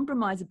have to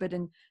compromise a bit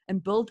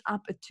and build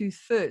up a tooth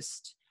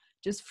first,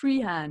 just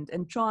freehand,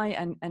 and try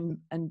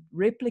and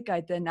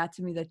replicate the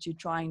anatomy that you're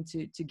trying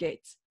to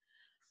get.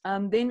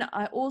 Then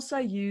I also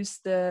use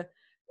the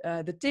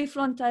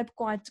Teflon tape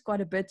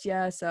quite a bit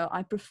here. So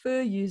I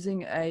prefer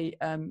using a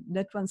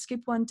knit one,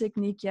 skip one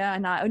technique here,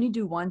 and I only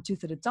do one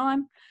tooth at a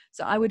time.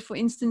 So I would, for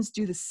instance,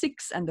 do the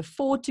 6 and the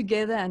 4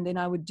 together, and then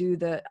I would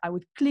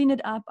clean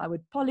it up, I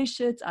would polish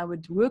it, I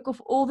would work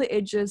off all the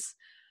edges,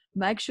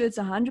 make sure it's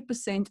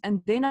 100%,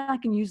 and then I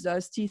can use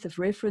those teeth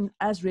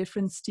as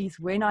reference teeth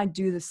when I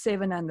do the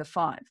 7 and the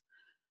 5.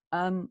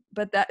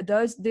 But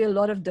there are a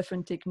lot of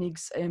different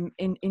techniques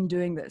in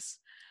doing this.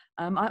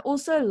 I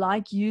also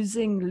like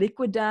using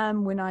liquid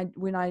dam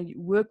when I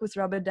work with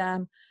rubber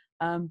dam,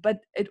 but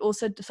it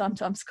also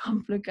sometimes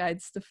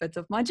complicates the fit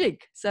of my jig.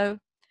 So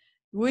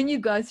when you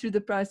go through the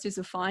process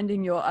of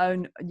finding your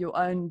own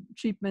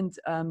treatment,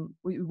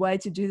 way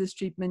to do this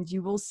treatment,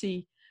 you will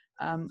see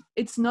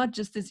it's not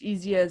just as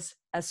easy as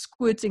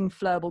squirting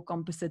flowable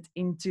composite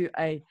into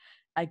a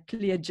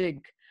clear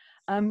jig.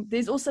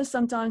 There's also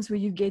sometimes where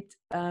you get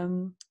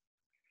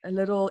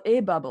little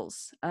air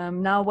bubbles.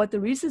 Now, what the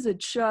research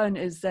has shown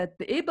is that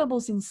the air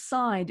bubbles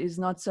inside is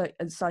not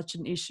such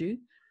an issue.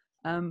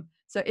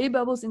 So air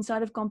bubbles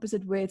inside of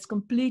composite where it's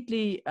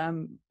completely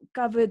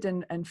covered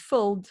and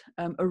filled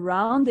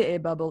around the air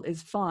bubble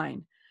is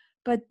fine.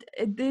 But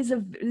there's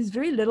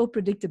very little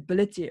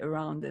predictability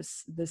around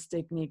this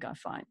technique, I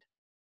find.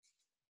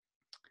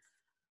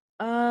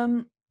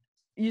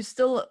 You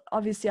still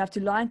obviously have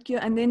to light cure,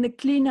 and then the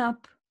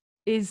cleanup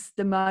is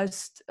the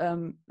most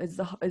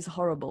is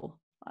horrible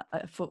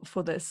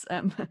for this.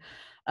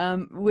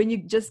 When you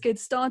just get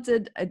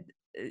started,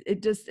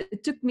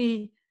 it took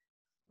me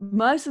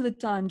most of the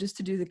time just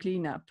to do the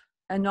cleanup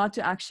and not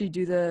to actually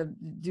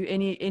do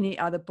any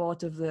other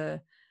part of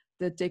the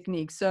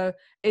technique. So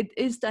it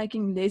is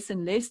taking less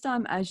and less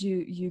time as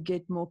you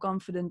get more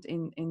confident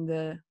in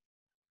the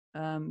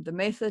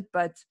method,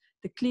 but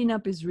the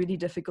cleanup is really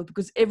difficult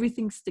because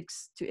everything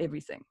sticks to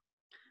everything.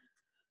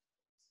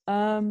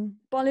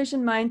 Polish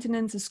and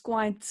maintenance is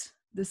quite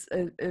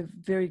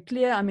very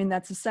clear. I mean,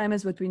 that's the same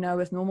as what we know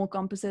with normal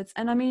composites.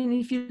 And I mean,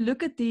 if you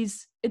look at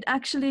these, it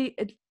actually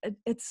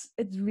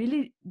it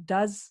really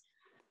does.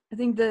 I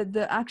think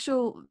the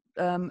actual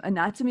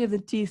anatomy of the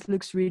teeth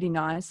looks really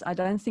nice. I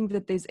don't think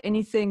that there's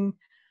anything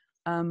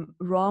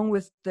wrong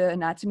with the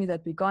anatomy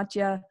that we got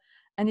here.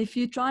 And if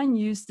you try and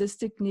use this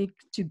technique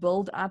to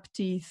build up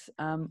teeth,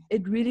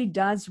 it really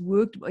does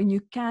work, and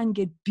you can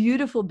get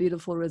beautiful,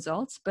 beautiful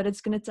results, but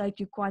it's going to take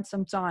you quite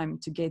some time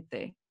to get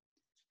there.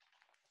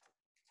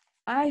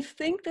 I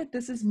think that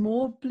this is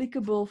more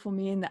applicable for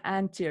me in the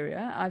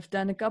anterior. I've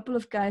done a couple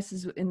of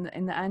cases in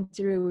the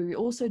anterior where we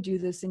also do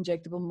this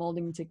injectable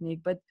molding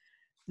technique, but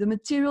the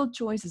material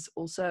choice is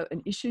also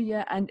an issue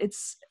here, and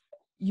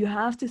you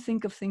have to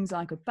think of things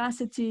like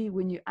opacity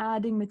when you're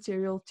adding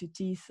material to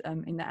teeth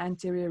in the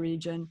anterior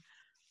region,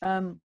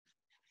 and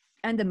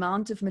the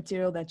amount of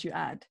material that you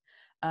add.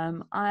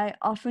 I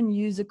often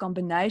use a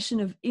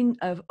combination of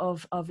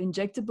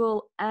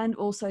injectable and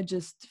also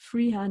just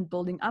freehand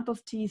building up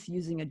of teeth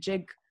using a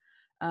jig.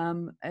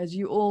 As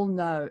you all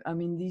know, I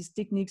mean, these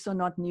techniques are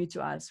not new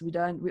to us.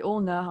 We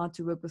all know how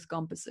to work with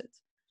composite.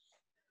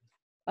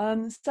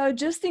 So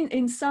just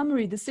in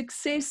summary, the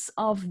success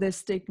of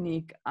this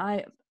technique,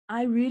 I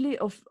really,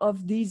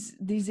 of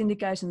these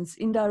indications,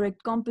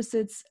 indirect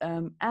composites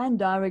and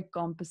direct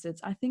composites,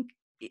 I think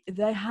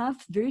they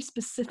have very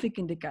specific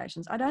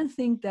indications. I don't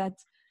think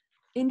that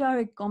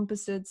indirect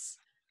composites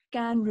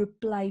can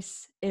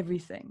replace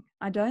everything.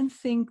 I don't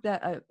think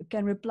that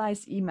can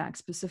replace EMAX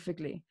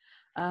specifically.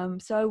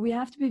 So we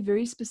have to be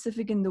very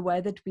specific in the way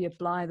that we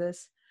apply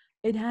this.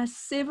 It has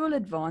several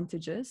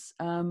advantages.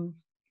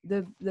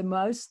 The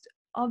most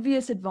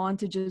obvious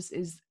advantages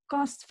is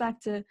cost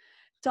factor,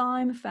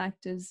 time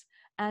factors,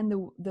 and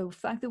the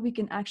fact that we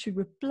can actually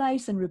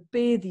replace and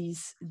repair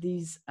these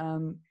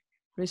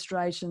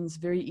restorations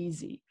very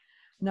easy.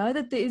 Know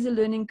that there is a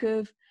learning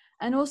curve,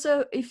 and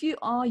also if you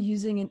are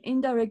using an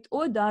indirect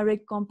or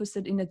direct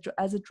composite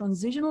as a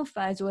transitional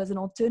phase or as an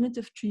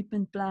alternative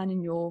treatment plan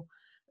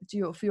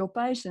for your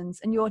patients,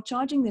 and you are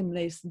charging them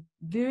less,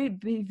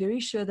 be very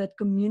sure that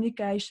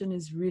communication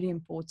is really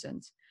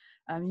important.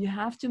 You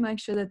have to make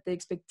sure that the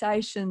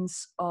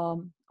expectations are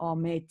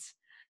met.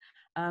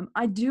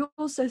 I do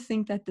also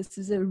think that this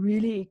is a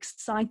really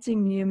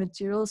exciting new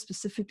material,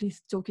 specifically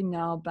talking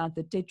now about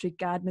the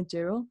TetricCAD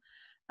material.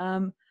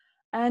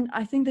 And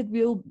I think that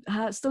we'll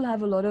still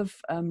have a lot of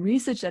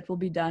research that will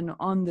be done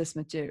on this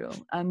material.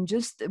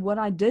 Just what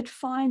I did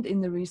find in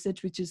the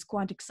research, which is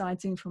quite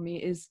exciting for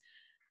me, is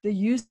the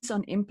use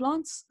on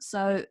implants.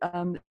 So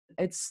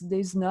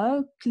there's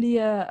no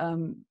clear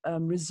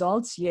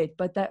results yet,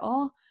 but they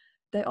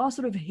are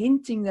sort of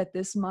hinting that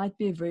this might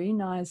be a very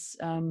nice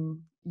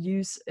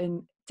use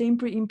in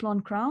temporary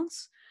implant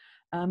crowns.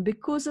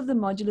 Because of the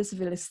modulus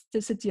of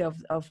elasticity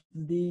of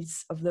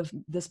this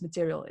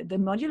material. The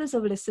modulus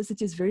of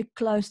elasticity is very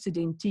close to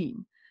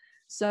dentine.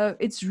 So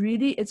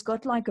it's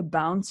got like a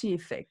bouncy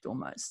effect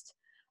almost.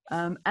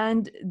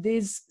 And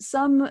there's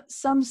some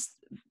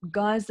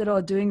guys that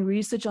are doing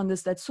research on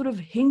this that's sort of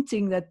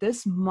hinting that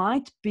this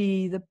might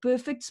be the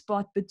perfect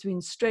spot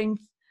between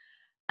strength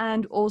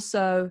and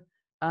also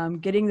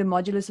getting the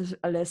modulus of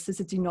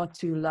elasticity not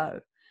too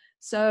low.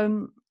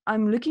 So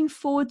I'm looking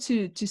forward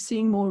to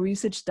seeing more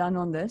research done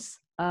on this,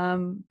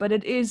 but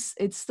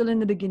it's still in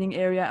the beginning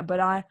area. But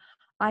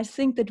I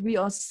think that we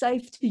are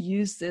safe to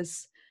use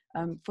this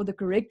for the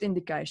correct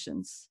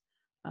indications,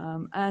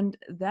 and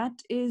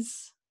that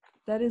is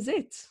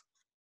it.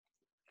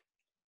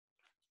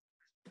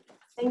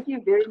 Thank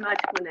you very much,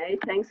 Corné.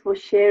 Thanks for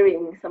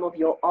sharing some of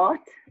your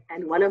art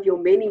and one of your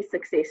many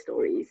success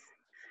stories.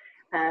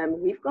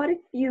 We've got a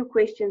few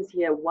questions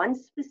here, one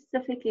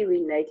specifically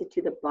related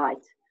to the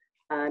bite.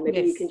 Maybe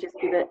yes. You can just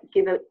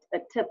give it a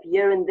tip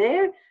here and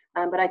there,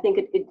 but I think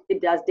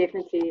it does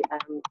definitely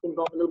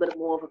involve a little bit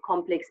more of a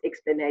complex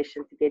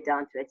explanation to get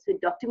down to it. So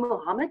Dr.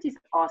 Mohammed is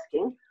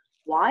asking,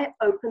 why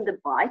open the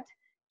bite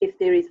if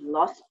there is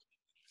lost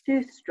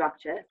tooth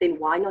structure? Then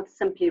why not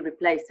simply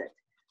replace it?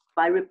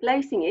 By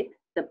replacing it,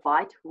 the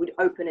bite would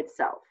open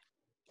itself.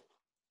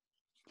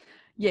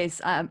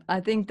 Yes, I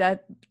think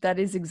that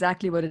is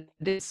exactly what it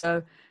is.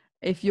 So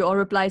if you are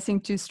replacing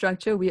tooth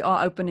structure, we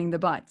are opening the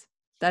bite.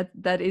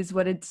 That is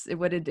what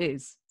it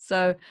is.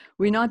 So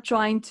we're not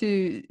trying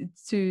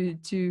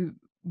to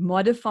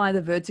modify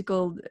the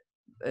vertical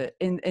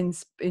in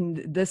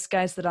this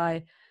case that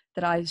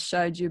I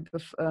showed you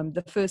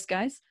the first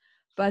case,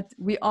 but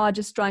we are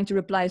just trying to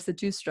replace the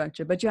tooth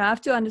structure. But you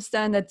have to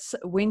understand that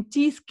when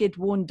teeth get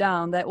worn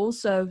down, they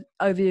also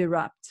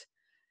over-erupt.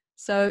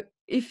 So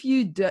if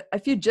you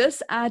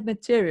just add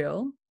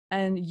material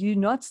and you're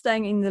not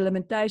staying in the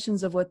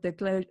limitations of what the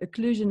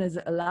occlusion is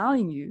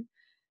allowing you,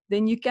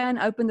 then you can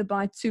open the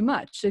bite too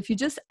much. So if you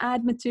just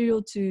add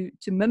material to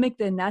mimic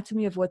the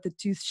anatomy of what the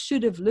tooth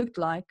should have looked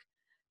like,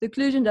 the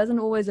occlusion doesn't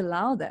always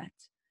allow that.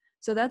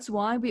 So that's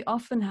why we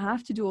often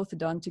have to do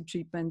orthodontic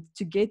treatment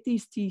to get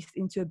these teeth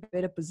into a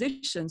better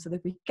position so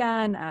that we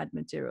can add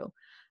material.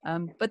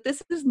 But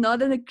this is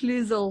not an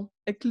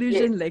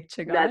occlusion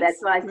lecture, guys. No,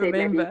 that's why I said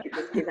Remember. Maybe you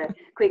could just give a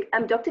quick.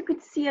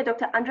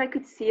 Dr. Andre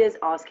Kutsia is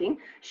asking,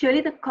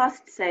 surely the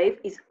cost save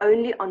is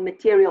only on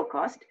material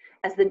cost,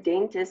 as the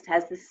dentist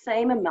has the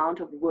same amount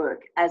of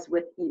work as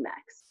with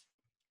EMAX.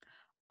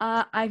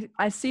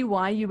 I see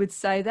why you would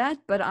say that,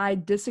 but I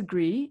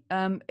disagree.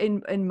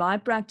 In my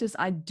practice,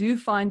 I do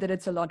find that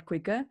it's a lot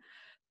quicker,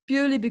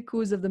 purely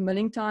because of the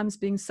milling times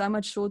being so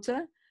much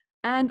shorter,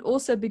 and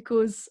also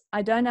because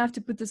I don't have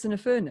to put this in a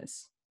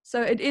furnace.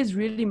 So it is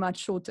really much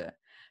shorter.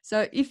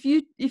 So if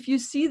you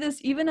see this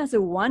even as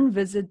a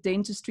one-visit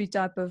dentistry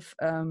type of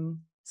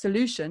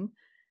solution,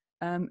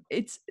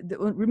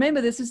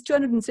 remember, this is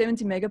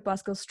 270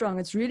 megapascal strong.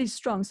 It's really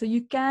strong. So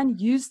you can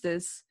use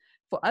this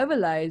for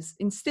overlays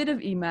instead of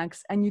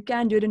EMAX, and you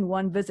can do it in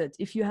one visit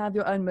if you have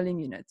your own milling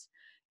unit.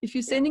 If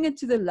you're sending it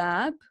to the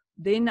lab,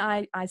 then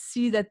I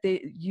see that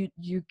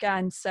you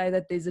can say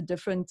that there's a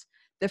difference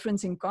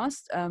in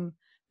cost,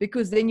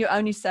 because then you're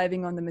only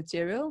saving on the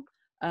material.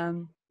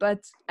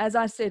 But as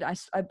I said,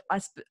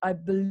 I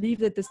believe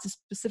that this is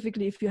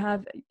specifically if you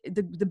have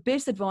the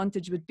best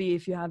advantage would be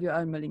if you have your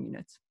own milling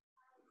unit.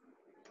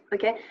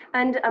 Okay,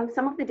 and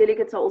some of the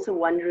delegates are also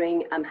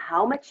wondering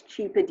how much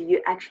cheaper do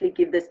you actually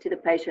give this to the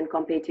patient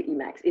compared to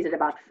EMAX? Is it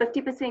about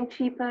 50%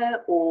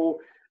 cheaper, or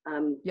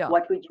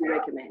what would you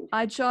recommend?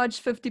 I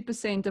charge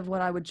 50% of what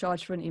I would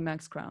charge for an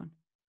EMAX crown.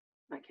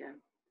 Okay,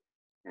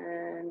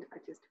 and I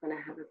just want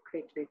to have a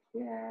quick look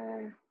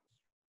here.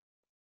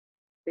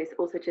 There's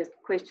also just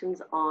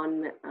questions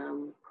on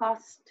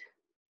cost.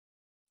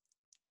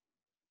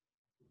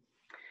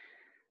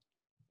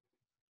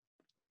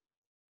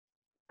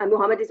 And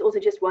Mohammed is also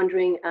just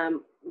wondering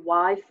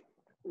why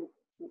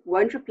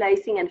won't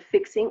replacing and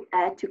fixing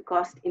add to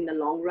cost in the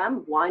long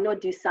run? Why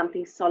not do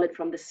something solid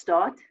from the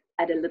start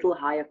at a little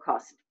higher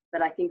cost?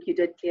 But I think you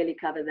did clearly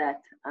cover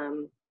that.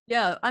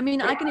 Yeah, I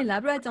mean, I can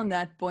elaborate on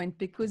that point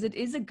because it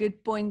is a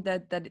good point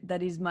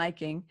that he's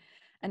making.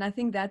 And I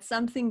think that's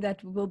something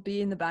that will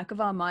be in the back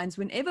of our minds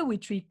whenever we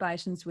treat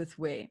patients with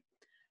wear.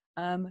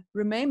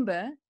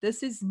 Remember,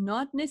 this is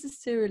not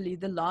necessarily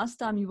the last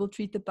time you will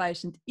treat the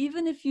patient,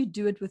 even if you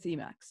do it with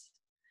EMAX.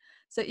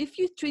 So if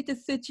you treat a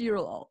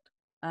 30-year-old,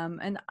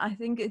 and I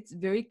think it's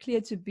very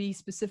clear to be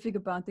specific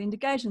about the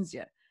indications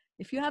here.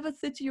 If you have a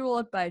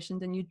 30-year-old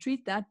patient and you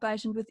treat that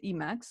patient with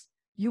EMAX,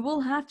 you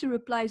will have to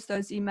replace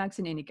those EMAX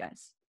in any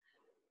case.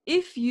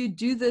 If you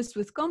do this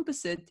with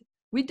composite,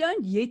 we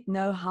don't yet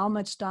know how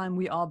much time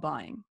we are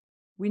buying.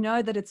 We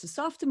know that it's a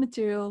softer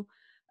material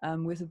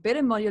with a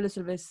better modulus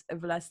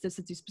of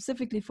elasticity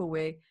specifically for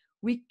wear.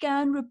 We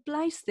can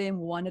replace them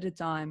one at a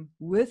time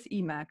with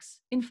Emax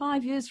in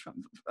 5 years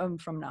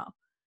from now.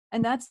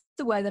 And that's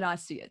the way that I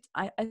see it.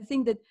 I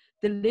think that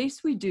the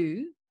less we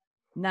do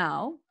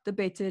now, the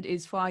better it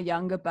is for our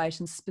younger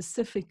patients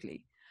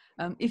specifically.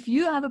 If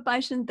you have a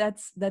patient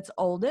that's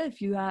older,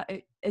 if you have,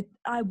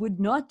 I would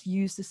not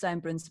use the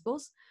same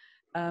principles.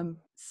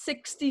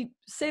 60,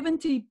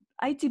 70,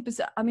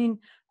 80%. I mean,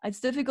 it's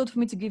difficult for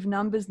me to give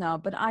numbers now,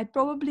 but I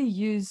probably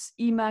use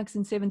Emax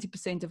in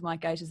 70% of my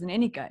cases in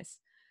any case.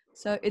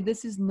 So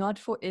this is not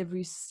for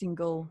every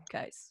single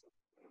case.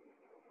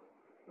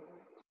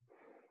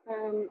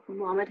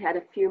 Mohammed had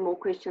a few more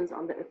questions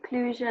on the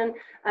occlusion.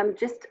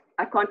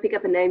 I can't pick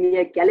up a name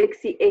here.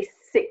 Galaxy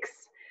S6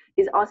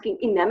 is asking,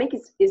 Inamic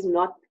is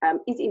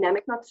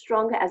Inamic not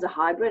stronger as a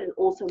hybrid and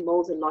also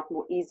molds a lot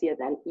more easier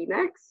than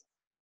Emax?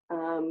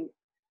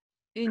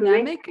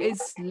 Inamic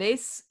is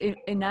less,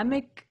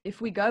 Inamic, if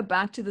we go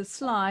back to the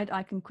slide,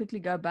 I can quickly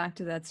go back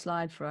to that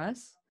slide for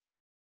us.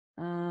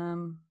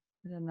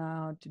 I don't know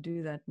how to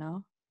do that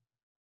now.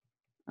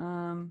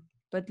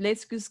 But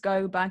let's just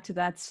go back to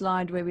that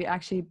slide where we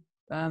actually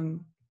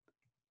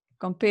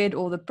compared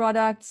all the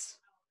products.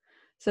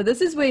 So this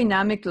is where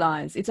Inamic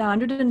lies. It's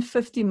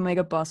 150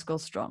 megapascal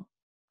strong.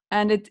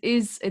 And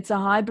it's a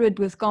hybrid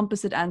with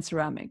composite and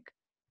ceramic.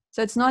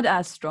 So it's not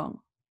as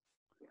strong.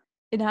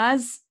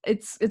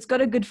 It's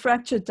got a good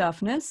fracture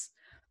toughness,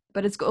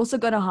 but it's also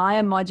got a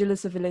higher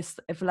modulus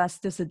of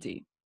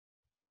elasticity.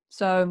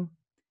 So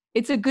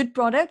it's a good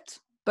product,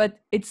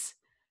 but it's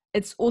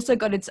also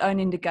got its own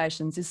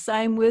indications. The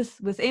same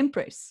with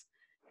Empress.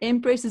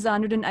 Empress is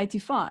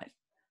 185.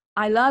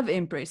 I love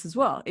Empress as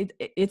well.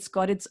 It's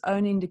got its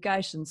own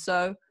indications.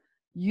 So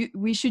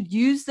we should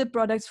use the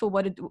products for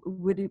what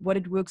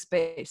it works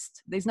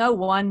best. There's no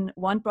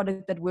one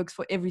product that works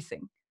for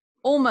everything.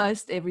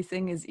 Almost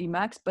everything is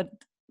Emax, but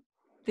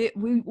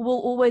we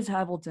will always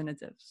have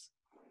alternatives.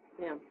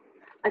 Yeah,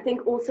 I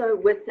think also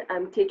with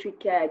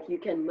TetricCAD, you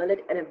can mill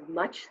it at a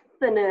much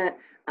thinner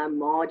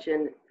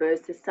margin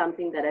versus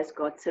something that has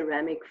got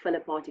ceramic filler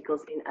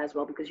particles in as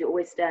well, because you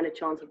always stand a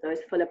chance of those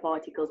filler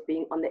particles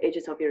being on the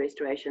edges of your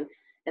restoration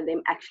and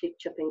them actually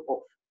chipping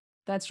off.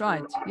 That's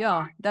right.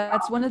 Yeah,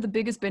 that's one of the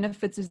biggest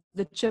benefits is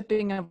the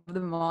chipping of the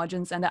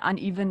margins and the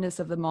unevenness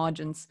of the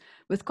margins.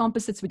 With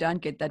composites, we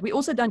don't get that. We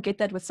also don't get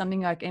that with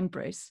something like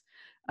Empress.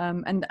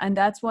 And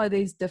that's why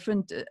there's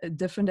different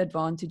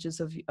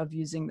advantages of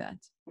using that.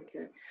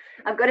 Okay.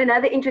 I've got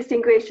another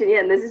interesting question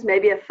here, and this is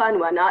maybe a fun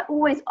one. I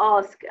always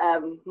ask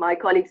my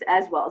colleagues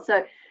as well.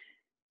 So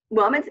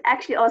Mohammed's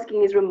actually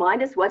asking is,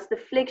 remind us, what's the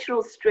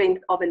flexural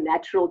strength of a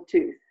natural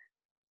tooth?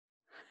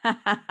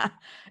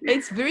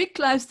 It's very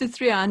close to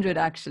 300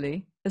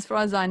 actually, as far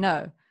as I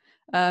know.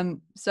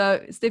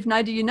 So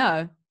Stephne, do you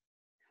know?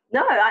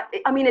 No,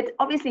 I mean, it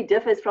obviously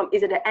differs from,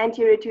 is it an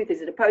anterior tooth?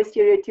 Is it a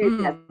posterior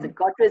tooth? Has it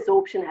got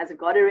resorption? Has it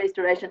got a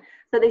restoration?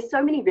 So there's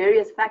so many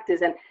various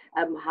factors. And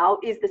how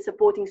is the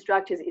supporting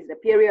structures? Is it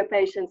a perio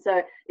patient?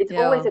 So it's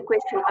always a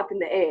question up in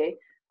the air.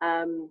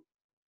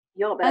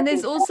 But and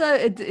there's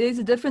also there's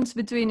a difference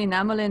between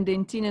enamel and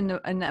dentine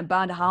and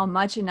about how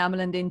much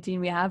enamel and dentine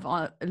we have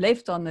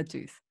left on the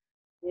tooth.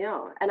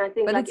 Yeah, and I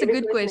think, but like, it's a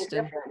good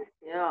question.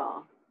 Yeah,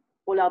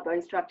 all our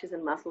bone structures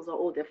and muscles are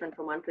all different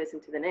from one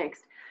person to the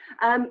next.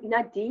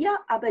 Nadia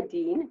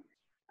Aberdeen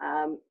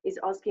is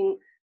asking,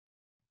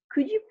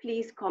 could you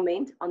please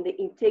comment on the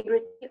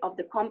integrity of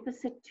the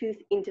composite tooth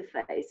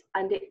interface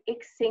under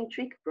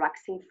eccentric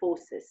bruxing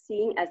forces,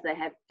 seeing as they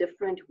have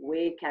different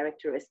wear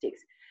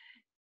characteristics?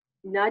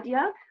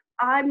 Nadia,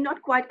 I'm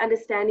not quite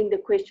understanding the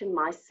question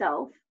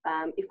myself.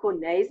 If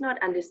Corné is not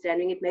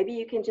understanding it, maybe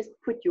you can just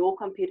put your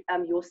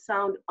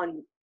sound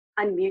on,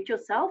 unmute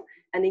yourself,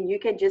 and then you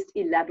can just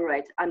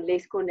elaborate,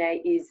 unless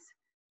Corné is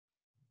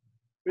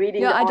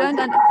reading. Yeah, I don't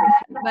know.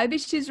 Maybe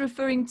she's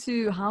referring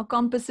to how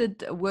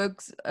composite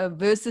works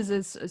versus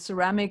a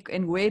ceramic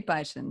in wear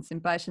patients,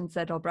 in patients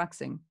that are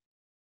bruxing.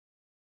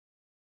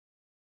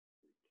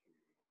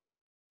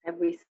 Have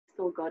we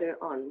still got her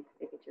on?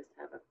 Let me just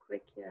have a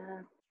quick.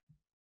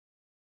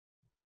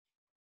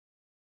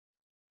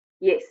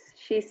 Yes,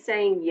 she's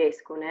saying yes,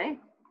 Corné.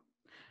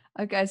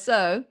 Okay,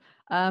 so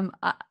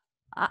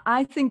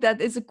I think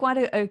that is quite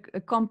a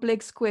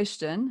complex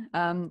question.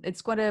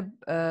 It's quite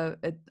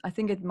I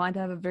think it might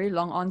have a very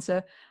long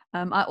answer.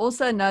 I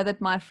also know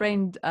that my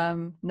friend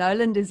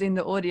Noland is in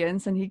the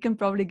audience, and he can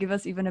probably give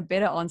us even a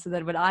better answer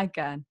than what I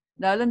can.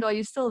 Noland, are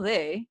you still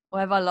there, or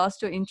have I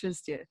lost your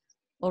interest here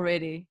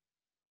already?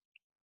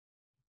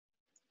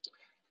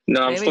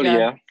 No, I'm still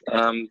here.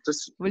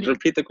 Just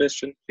repeat the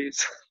question,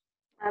 please.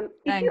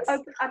 If you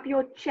open up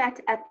your chat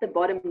at the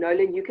bottom,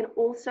 Nolan, you can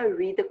also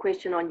read the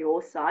question on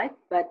your side.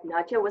 But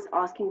Nadia was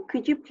asking,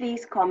 could you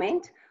please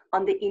comment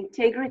on the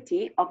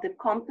integrity of the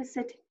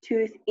composite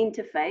tooth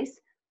interface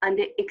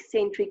under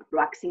eccentric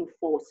bruxing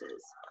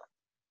forces?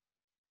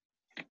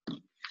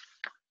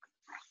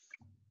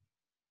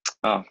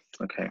 Oh,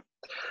 okay.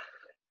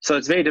 So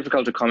it's very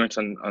difficult to comment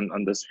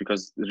on this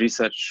because the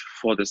research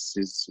for this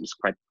is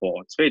quite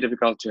poor. It's very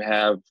difficult to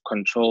have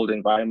controlled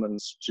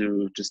environments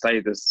to study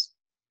this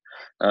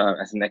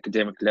at an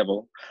academic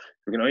level.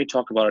 We can only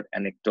talk about it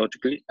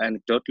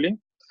anecdotally.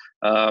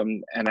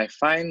 And I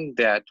find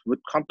that with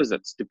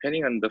composites,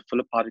 depending on the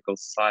filler particle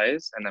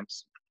size, and I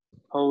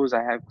suppose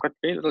I have quite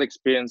very little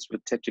experience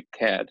with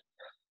TetricCAD,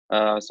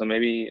 so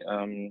maybe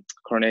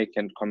Corné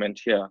can comment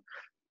here.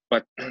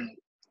 But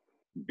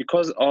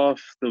because of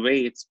the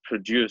way it's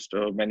produced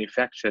or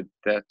manufactured,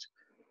 that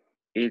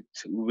it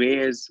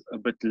weighs a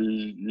bit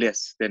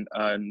less than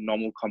a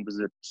normal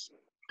composite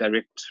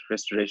direct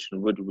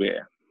restoration would weigh.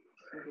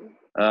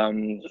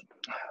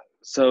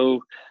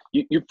 So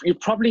you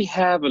probably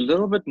have a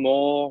little bit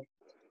more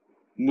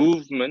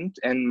movement,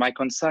 and my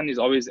concern is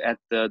always at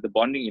the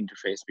bonding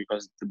interface,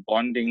 because the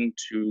bonding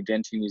to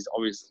dentine is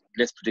always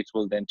less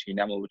predictable than to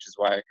enamel, which is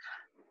why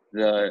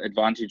the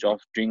advantage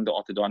of doing the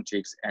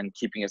orthodontics and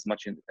keeping as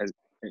much as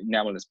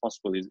enamel as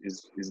possible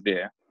is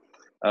there.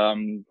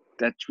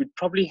 That would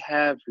probably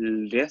have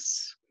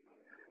less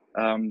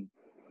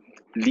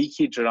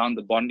leakage around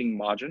the bonding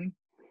margin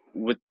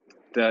with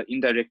the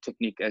indirect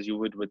technique as you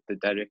would with the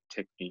direct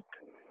technique.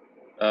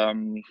 I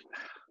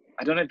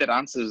don't know if that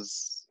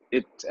answers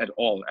it at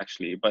all,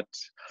 actually, but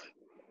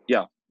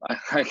yeah,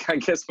 I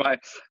guess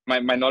my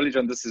knowledge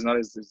on this is not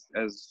as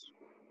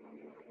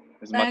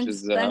much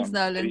as thanks,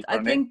 Nolan.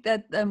 I think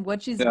that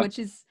what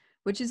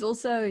she's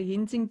also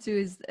hinting to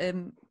is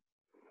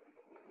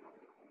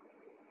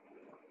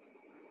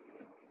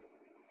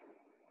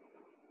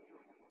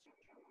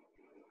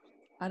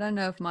I don't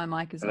know if my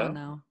mic is on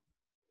now.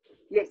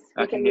 Yes,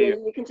 we can hear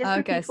you. You can just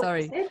okay,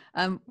 sorry.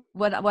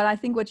 What I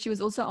think what she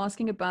was also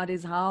asking about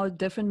is how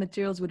different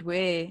materials would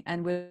wear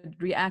and would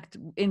react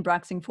in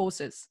Bruxing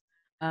forces.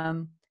 We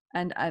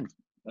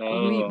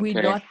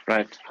not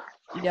right.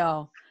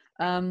 Yeah.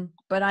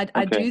 But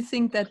I do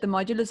think that the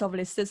modulus of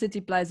elasticity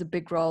plays a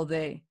big role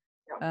there.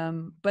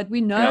 But we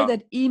know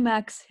that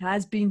Emax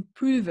has been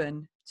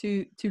proven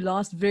to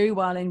last very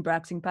well in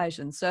Bruxing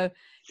patients. So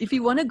if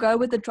you want to go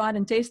with the tried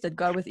and tested,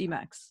 go with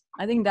Emax.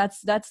 I think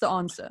that's the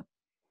answer.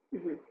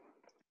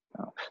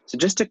 So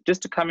just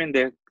to come in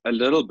there a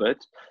little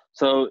bit.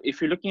 So if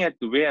you're looking at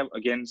the wear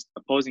against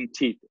opposing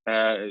teeth,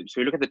 so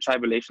you look at the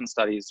tribulation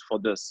studies for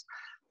this,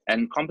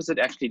 and composite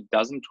actually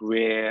doesn't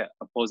wear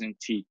opposing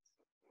teeth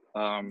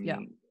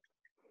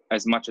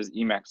as much as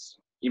Emax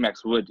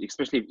would,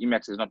 especially if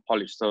Emax is not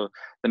polished. So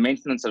the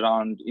maintenance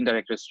around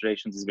indirect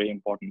restorations is very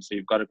important. So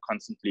you've got to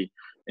constantly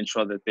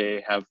ensure that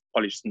they have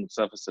polished smooth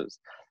surfaces.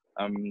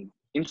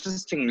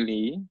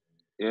 Interestingly,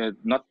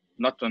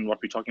 not on what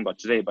we're talking about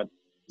today, but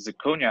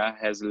zirconia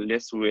has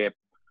less wear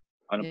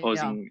on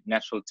opposing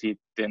natural teeth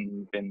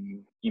than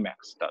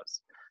Emax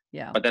does.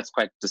 Yeah. But that's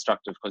quite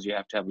destructive because you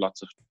have to have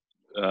lots of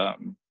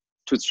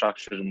tooth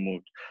structure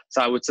removed.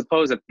 So I would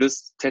suppose that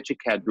this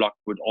TetricCAD block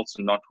would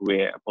also not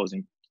wear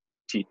opposing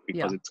teeth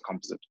because it's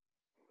composite.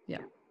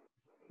 Yeah,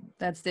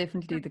 that's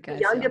definitely the case.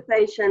 For younger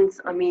patients,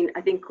 I mean,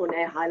 I think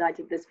Corné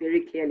highlighted this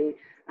very clearly.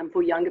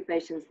 For younger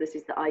patients, this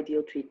is the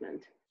ideal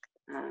treatment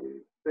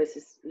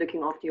versus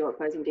looking after your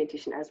opposing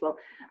dentition as well.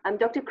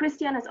 Dr.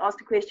 Christian has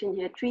asked a question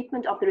here.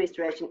 Treatment of the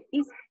restoration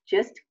is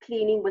just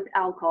cleaning with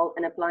alcohol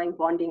and applying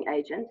bonding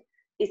agent.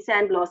 Is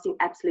sandblasting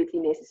absolutely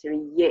necessary?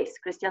 Yes,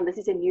 Christian, this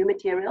is a new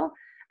material,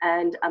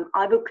 and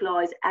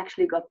Ivoclar has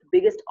actually got the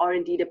biggest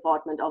R&D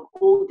department of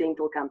all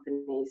dental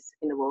companies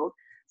in the world.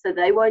 So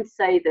they won't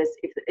say this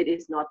if it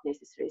is not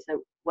necessary.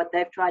 So what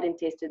they've tried and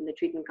tested in the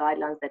treatment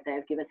guidelines that they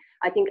have given,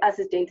 I think us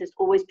as dentists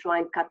always try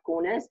and cut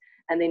corners,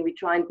 and then we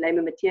try and blame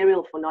a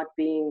material for not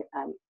being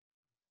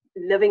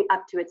living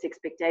up to its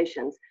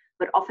expectations.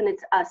 But often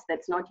it's us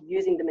that's not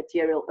using the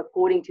material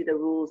according to the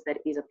rules that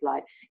is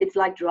applied. It's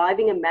like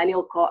driving a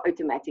manual car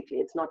automatically.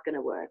 It's not going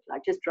to work.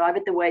 Like, just drive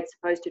it the way it's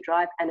supposed to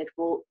drive, and it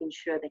will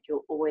ensure that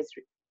you'll always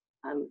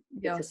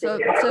So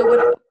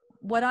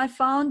what I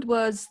found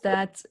was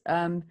that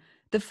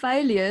the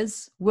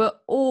failures were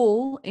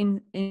all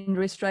in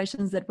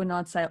restorations that were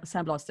not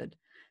sandblasted.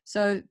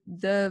 So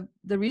the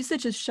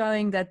research is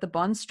showing that the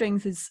bond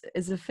strength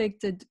is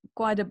affected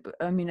quite a.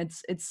 I mean,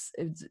 it's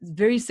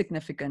very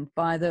significant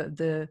by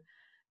the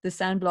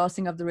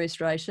sandblasting of the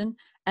restoration.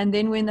 And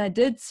then when they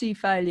did see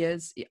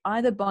failures,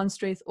 either bond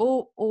strength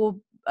or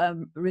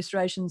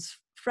restorations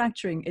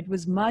fracturing, it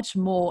was much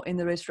more in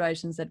the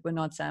restorations that were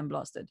not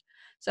sandblasted.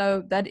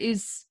 So that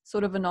is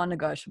sort of a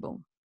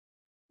non-negotiable.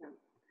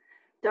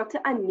 Dr.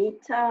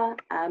 Anita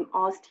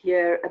asked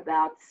here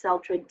about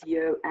Celtra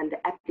Dio and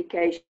the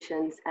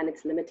applications and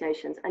its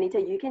limitations.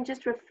 Anita, you can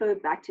just refer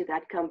back to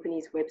that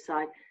company's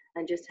website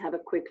and just have a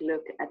quick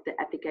look at the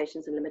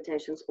applications and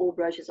limitations. All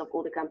brochures of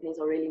all the companies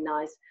are really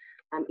nice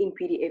in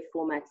PDF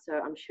format, so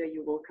I'm sure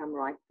you will come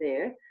right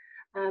there.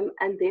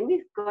 And then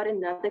we've got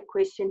another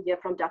question here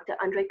from Dr.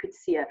 Andre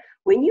Kutsia.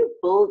 When you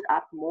build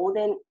up more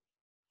than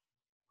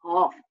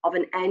half of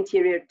an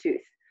anterior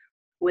tooth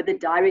with a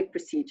direct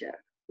procedure,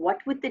 what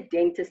would the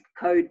dentist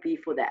code be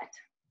for that?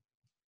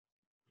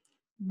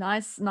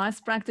 Nice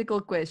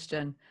practical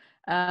question.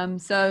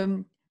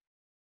 So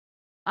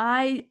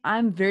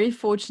I'm very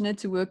fortunate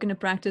to work in a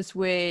practice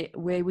where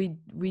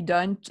we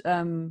don't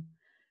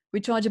we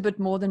charge a bit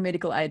more than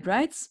medical aid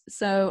rates.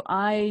 So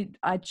I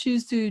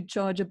choose to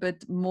charge a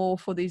bit more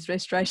for these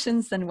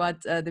restorations than what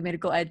the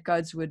medical aid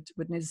codes would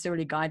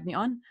necessarily guide me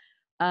on.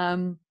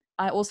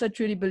 I also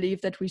truly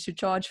believe that we should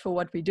charge for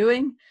what we're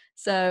doing.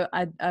 So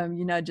I,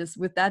 you know, just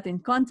with that in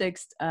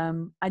context,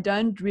 I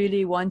don't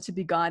really want to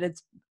be guided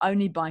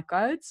only by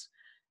codes.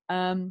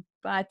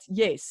 But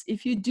yes,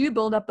 if you do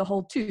build up the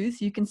whole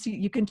tooth, you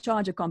can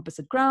charge a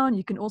composite crown.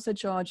 You can also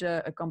charge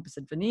a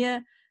composite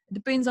veneer. It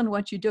depends on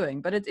what you're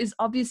doing, but it is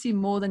obviously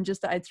more than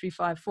just the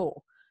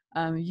 8354.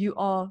 You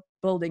are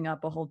building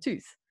up a whole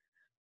tooth.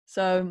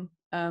 So,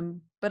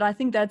 but I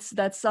think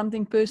that's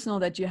something personal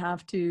that you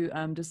have to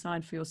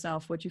decide for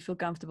yourself what you feel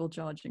comfortable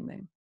charging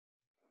them.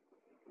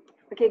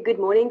 Okay, good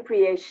morning,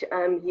 Priyesh.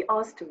 He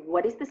asked,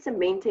 what is the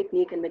cement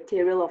technique and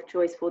material of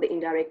choice for the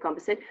indirect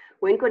composite?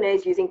 When Corné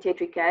is using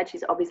TetricCAD,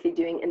 she's obviously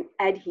doing an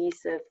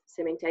adhesive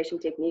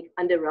cementation technique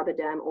under rubber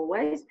dam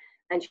always,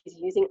 and she's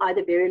using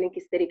either Verilink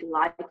Aesthetic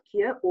light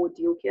cure or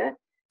dual cure.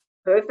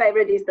 Her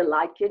favorite is the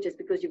light cure just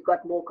because you've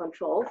got more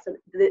control. So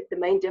the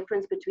main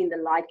difference between the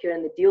light cure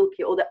and the dual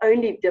cure, or the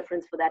only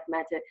difference for that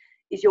matter,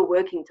 is your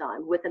working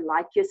time. With a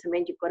light cure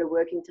cement, you've got a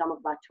working time of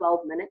about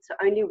 12 minutes. So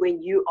only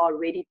when you are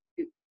ready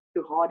to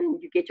harden,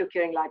 you get your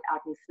curing light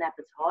out and snap,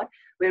 it's hard.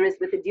 Whereas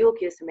with the dual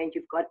cure cement,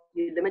 you're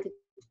limited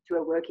to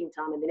a working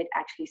time, and then it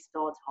actually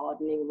starts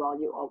hardening while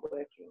you are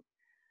working.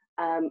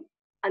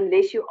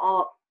 Unless you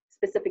are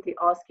specifically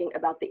asking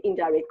about the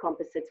indirect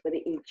composites with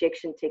the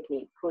injection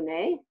technique.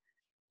 Corné?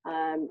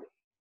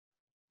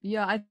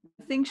 Yeah, I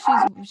think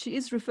she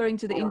is referring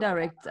to the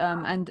indirect,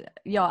 and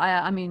yeah,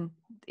 I mean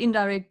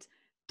indirect,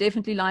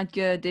 definitely light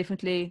cure,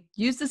 definitely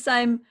use the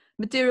same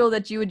material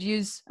that you would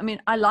use. I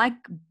mean, I like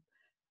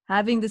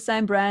having the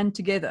same brand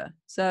together.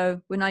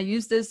 So when I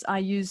use this, I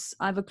use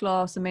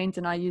Ivoclar cement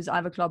and I use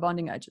Ivoclar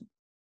bonding agent.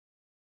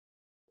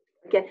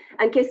 Okay,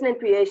 and Kesson and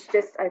Priyesh,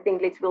 just I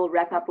think we'll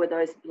wrap up with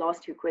those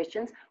last two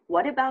questions.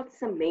 What about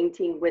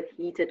cementing with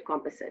heated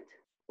composite?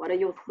 What are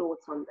your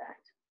thoughts on that?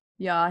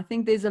 Yeah, I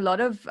think there's a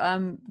lot of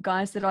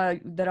guys that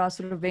are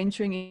sort of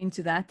venturing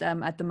into that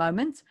at the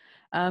moment.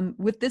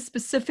 With this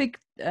specific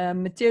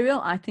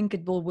material, I think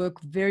it will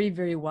work very,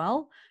 very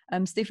well.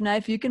 Stephne,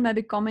 if you can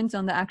maybe comment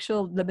on the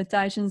actual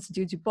limitations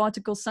due to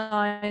particle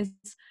size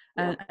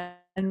and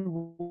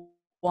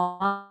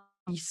why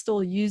you're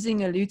still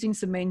using a luting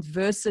cement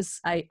versus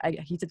a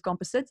heated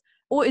composite,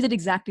 or is it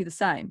exactly the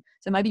same?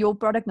 So maybe your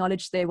product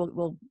knowledge there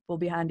will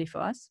be handy for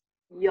us.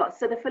 Yeah,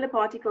 so the filler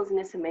particles in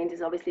a cement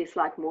is obviously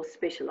slightly more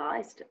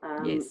specialized.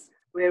 Yes.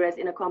 Whereas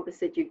in a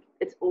composite,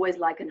 it's always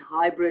like a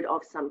hybrid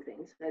of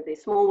something. So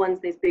there's small ones,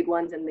 there's big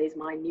ones, and there's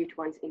minute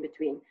ones in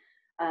between.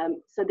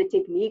 So the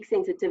technique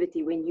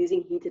sensitivity when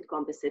using heated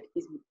composite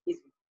is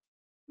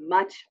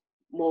much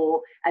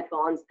more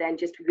advanced than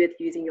just with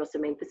using your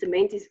cement. The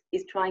cement is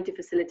trying to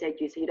facilitate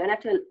you, so you don't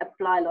have to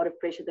apply a lot of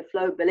pressure. The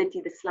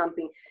flowability, the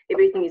slumping,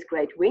 everything is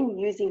great. When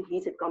using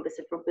heated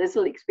composite, from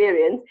personal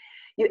experience,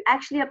 you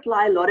actually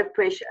apply a lot of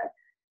pressure,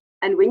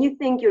 and when you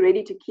think you're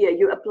ready to cure,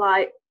 you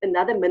apply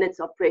another minutes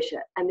of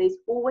pressure, and there's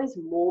always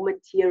more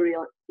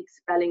material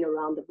expelling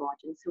around the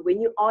margin. So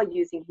when you are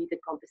using heated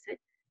composite,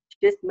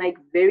 just make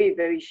very,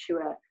 very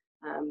sure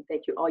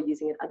that you are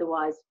using it.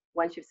 Otherwise,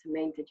 once you've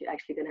cemented, you're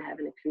actually going to have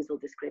an occlusal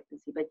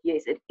discrepancy. But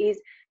yes,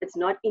 it's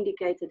not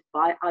indicated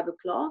by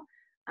Ivoclar,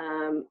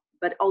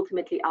 but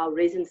ultimately our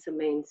resin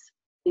cements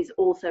is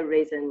also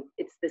resin.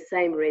 It's the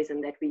same resin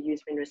that we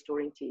use when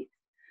restoring teeth.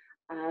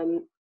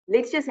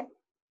 Let's just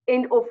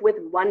end off with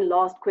one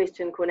last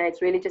question, Corné.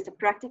 It's really just a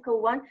practical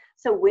one.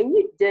 So when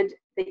you did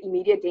the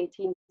immediate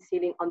dentine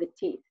sealing on the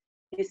teeth,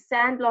 you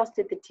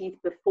sandblasted the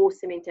teeth before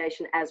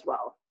cementation as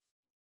well.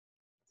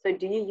 So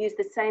do you use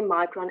the same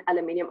micron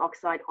aluminium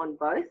oxide on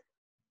both?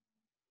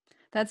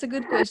 That's a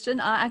good question.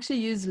 I actually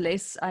use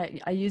less.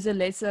 I use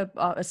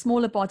a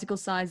smaller particle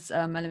size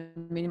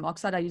aluminium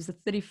oxide. I use the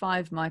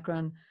 35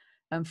 micron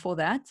for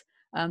that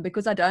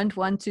because I don't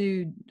want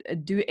to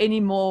do any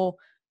more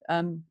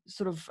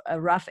sort of a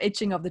rough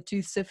etching of the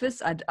tooth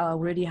surface. I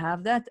already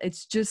have that.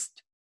 It's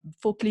just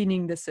for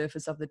cleaning the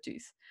surface of the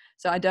tooth.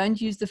 So I don't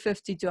use the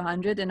 50 to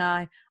 100, and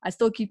I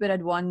still keep it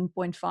at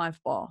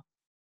 1.5 bar,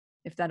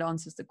 if that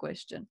answers the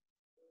question.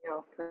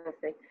 Yeah,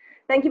 perfect.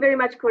 Thank you very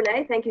much,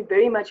 Corné. Thank you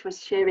very much for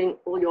sharing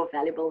all your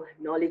valuable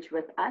knowledge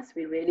with us.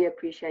 We really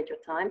appreciate your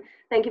time.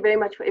 Thank you very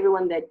much for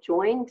everyone that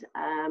joined.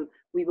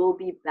 We will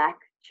be back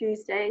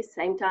Tuesday,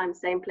 same time,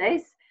 same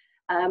place.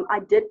 I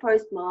did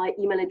post my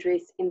email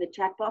address in the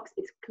chat box.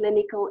 It's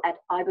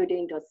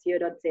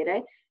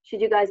clinical@ivodent.co.za.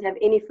 Should you guys have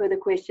any further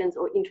questions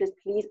or interest,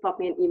 please pop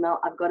me an email.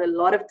 I've got a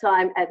lot of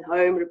time at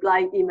home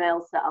replying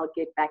emails, so I'll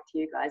get back to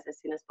you guys as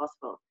soon as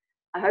possible.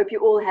 I hope you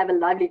all have a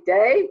lovely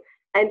day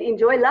and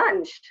enjoy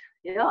lunch.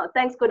 Yeah,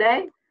 thanks,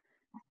 Corné.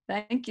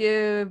 Thank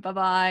you.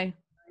 Bye-bye.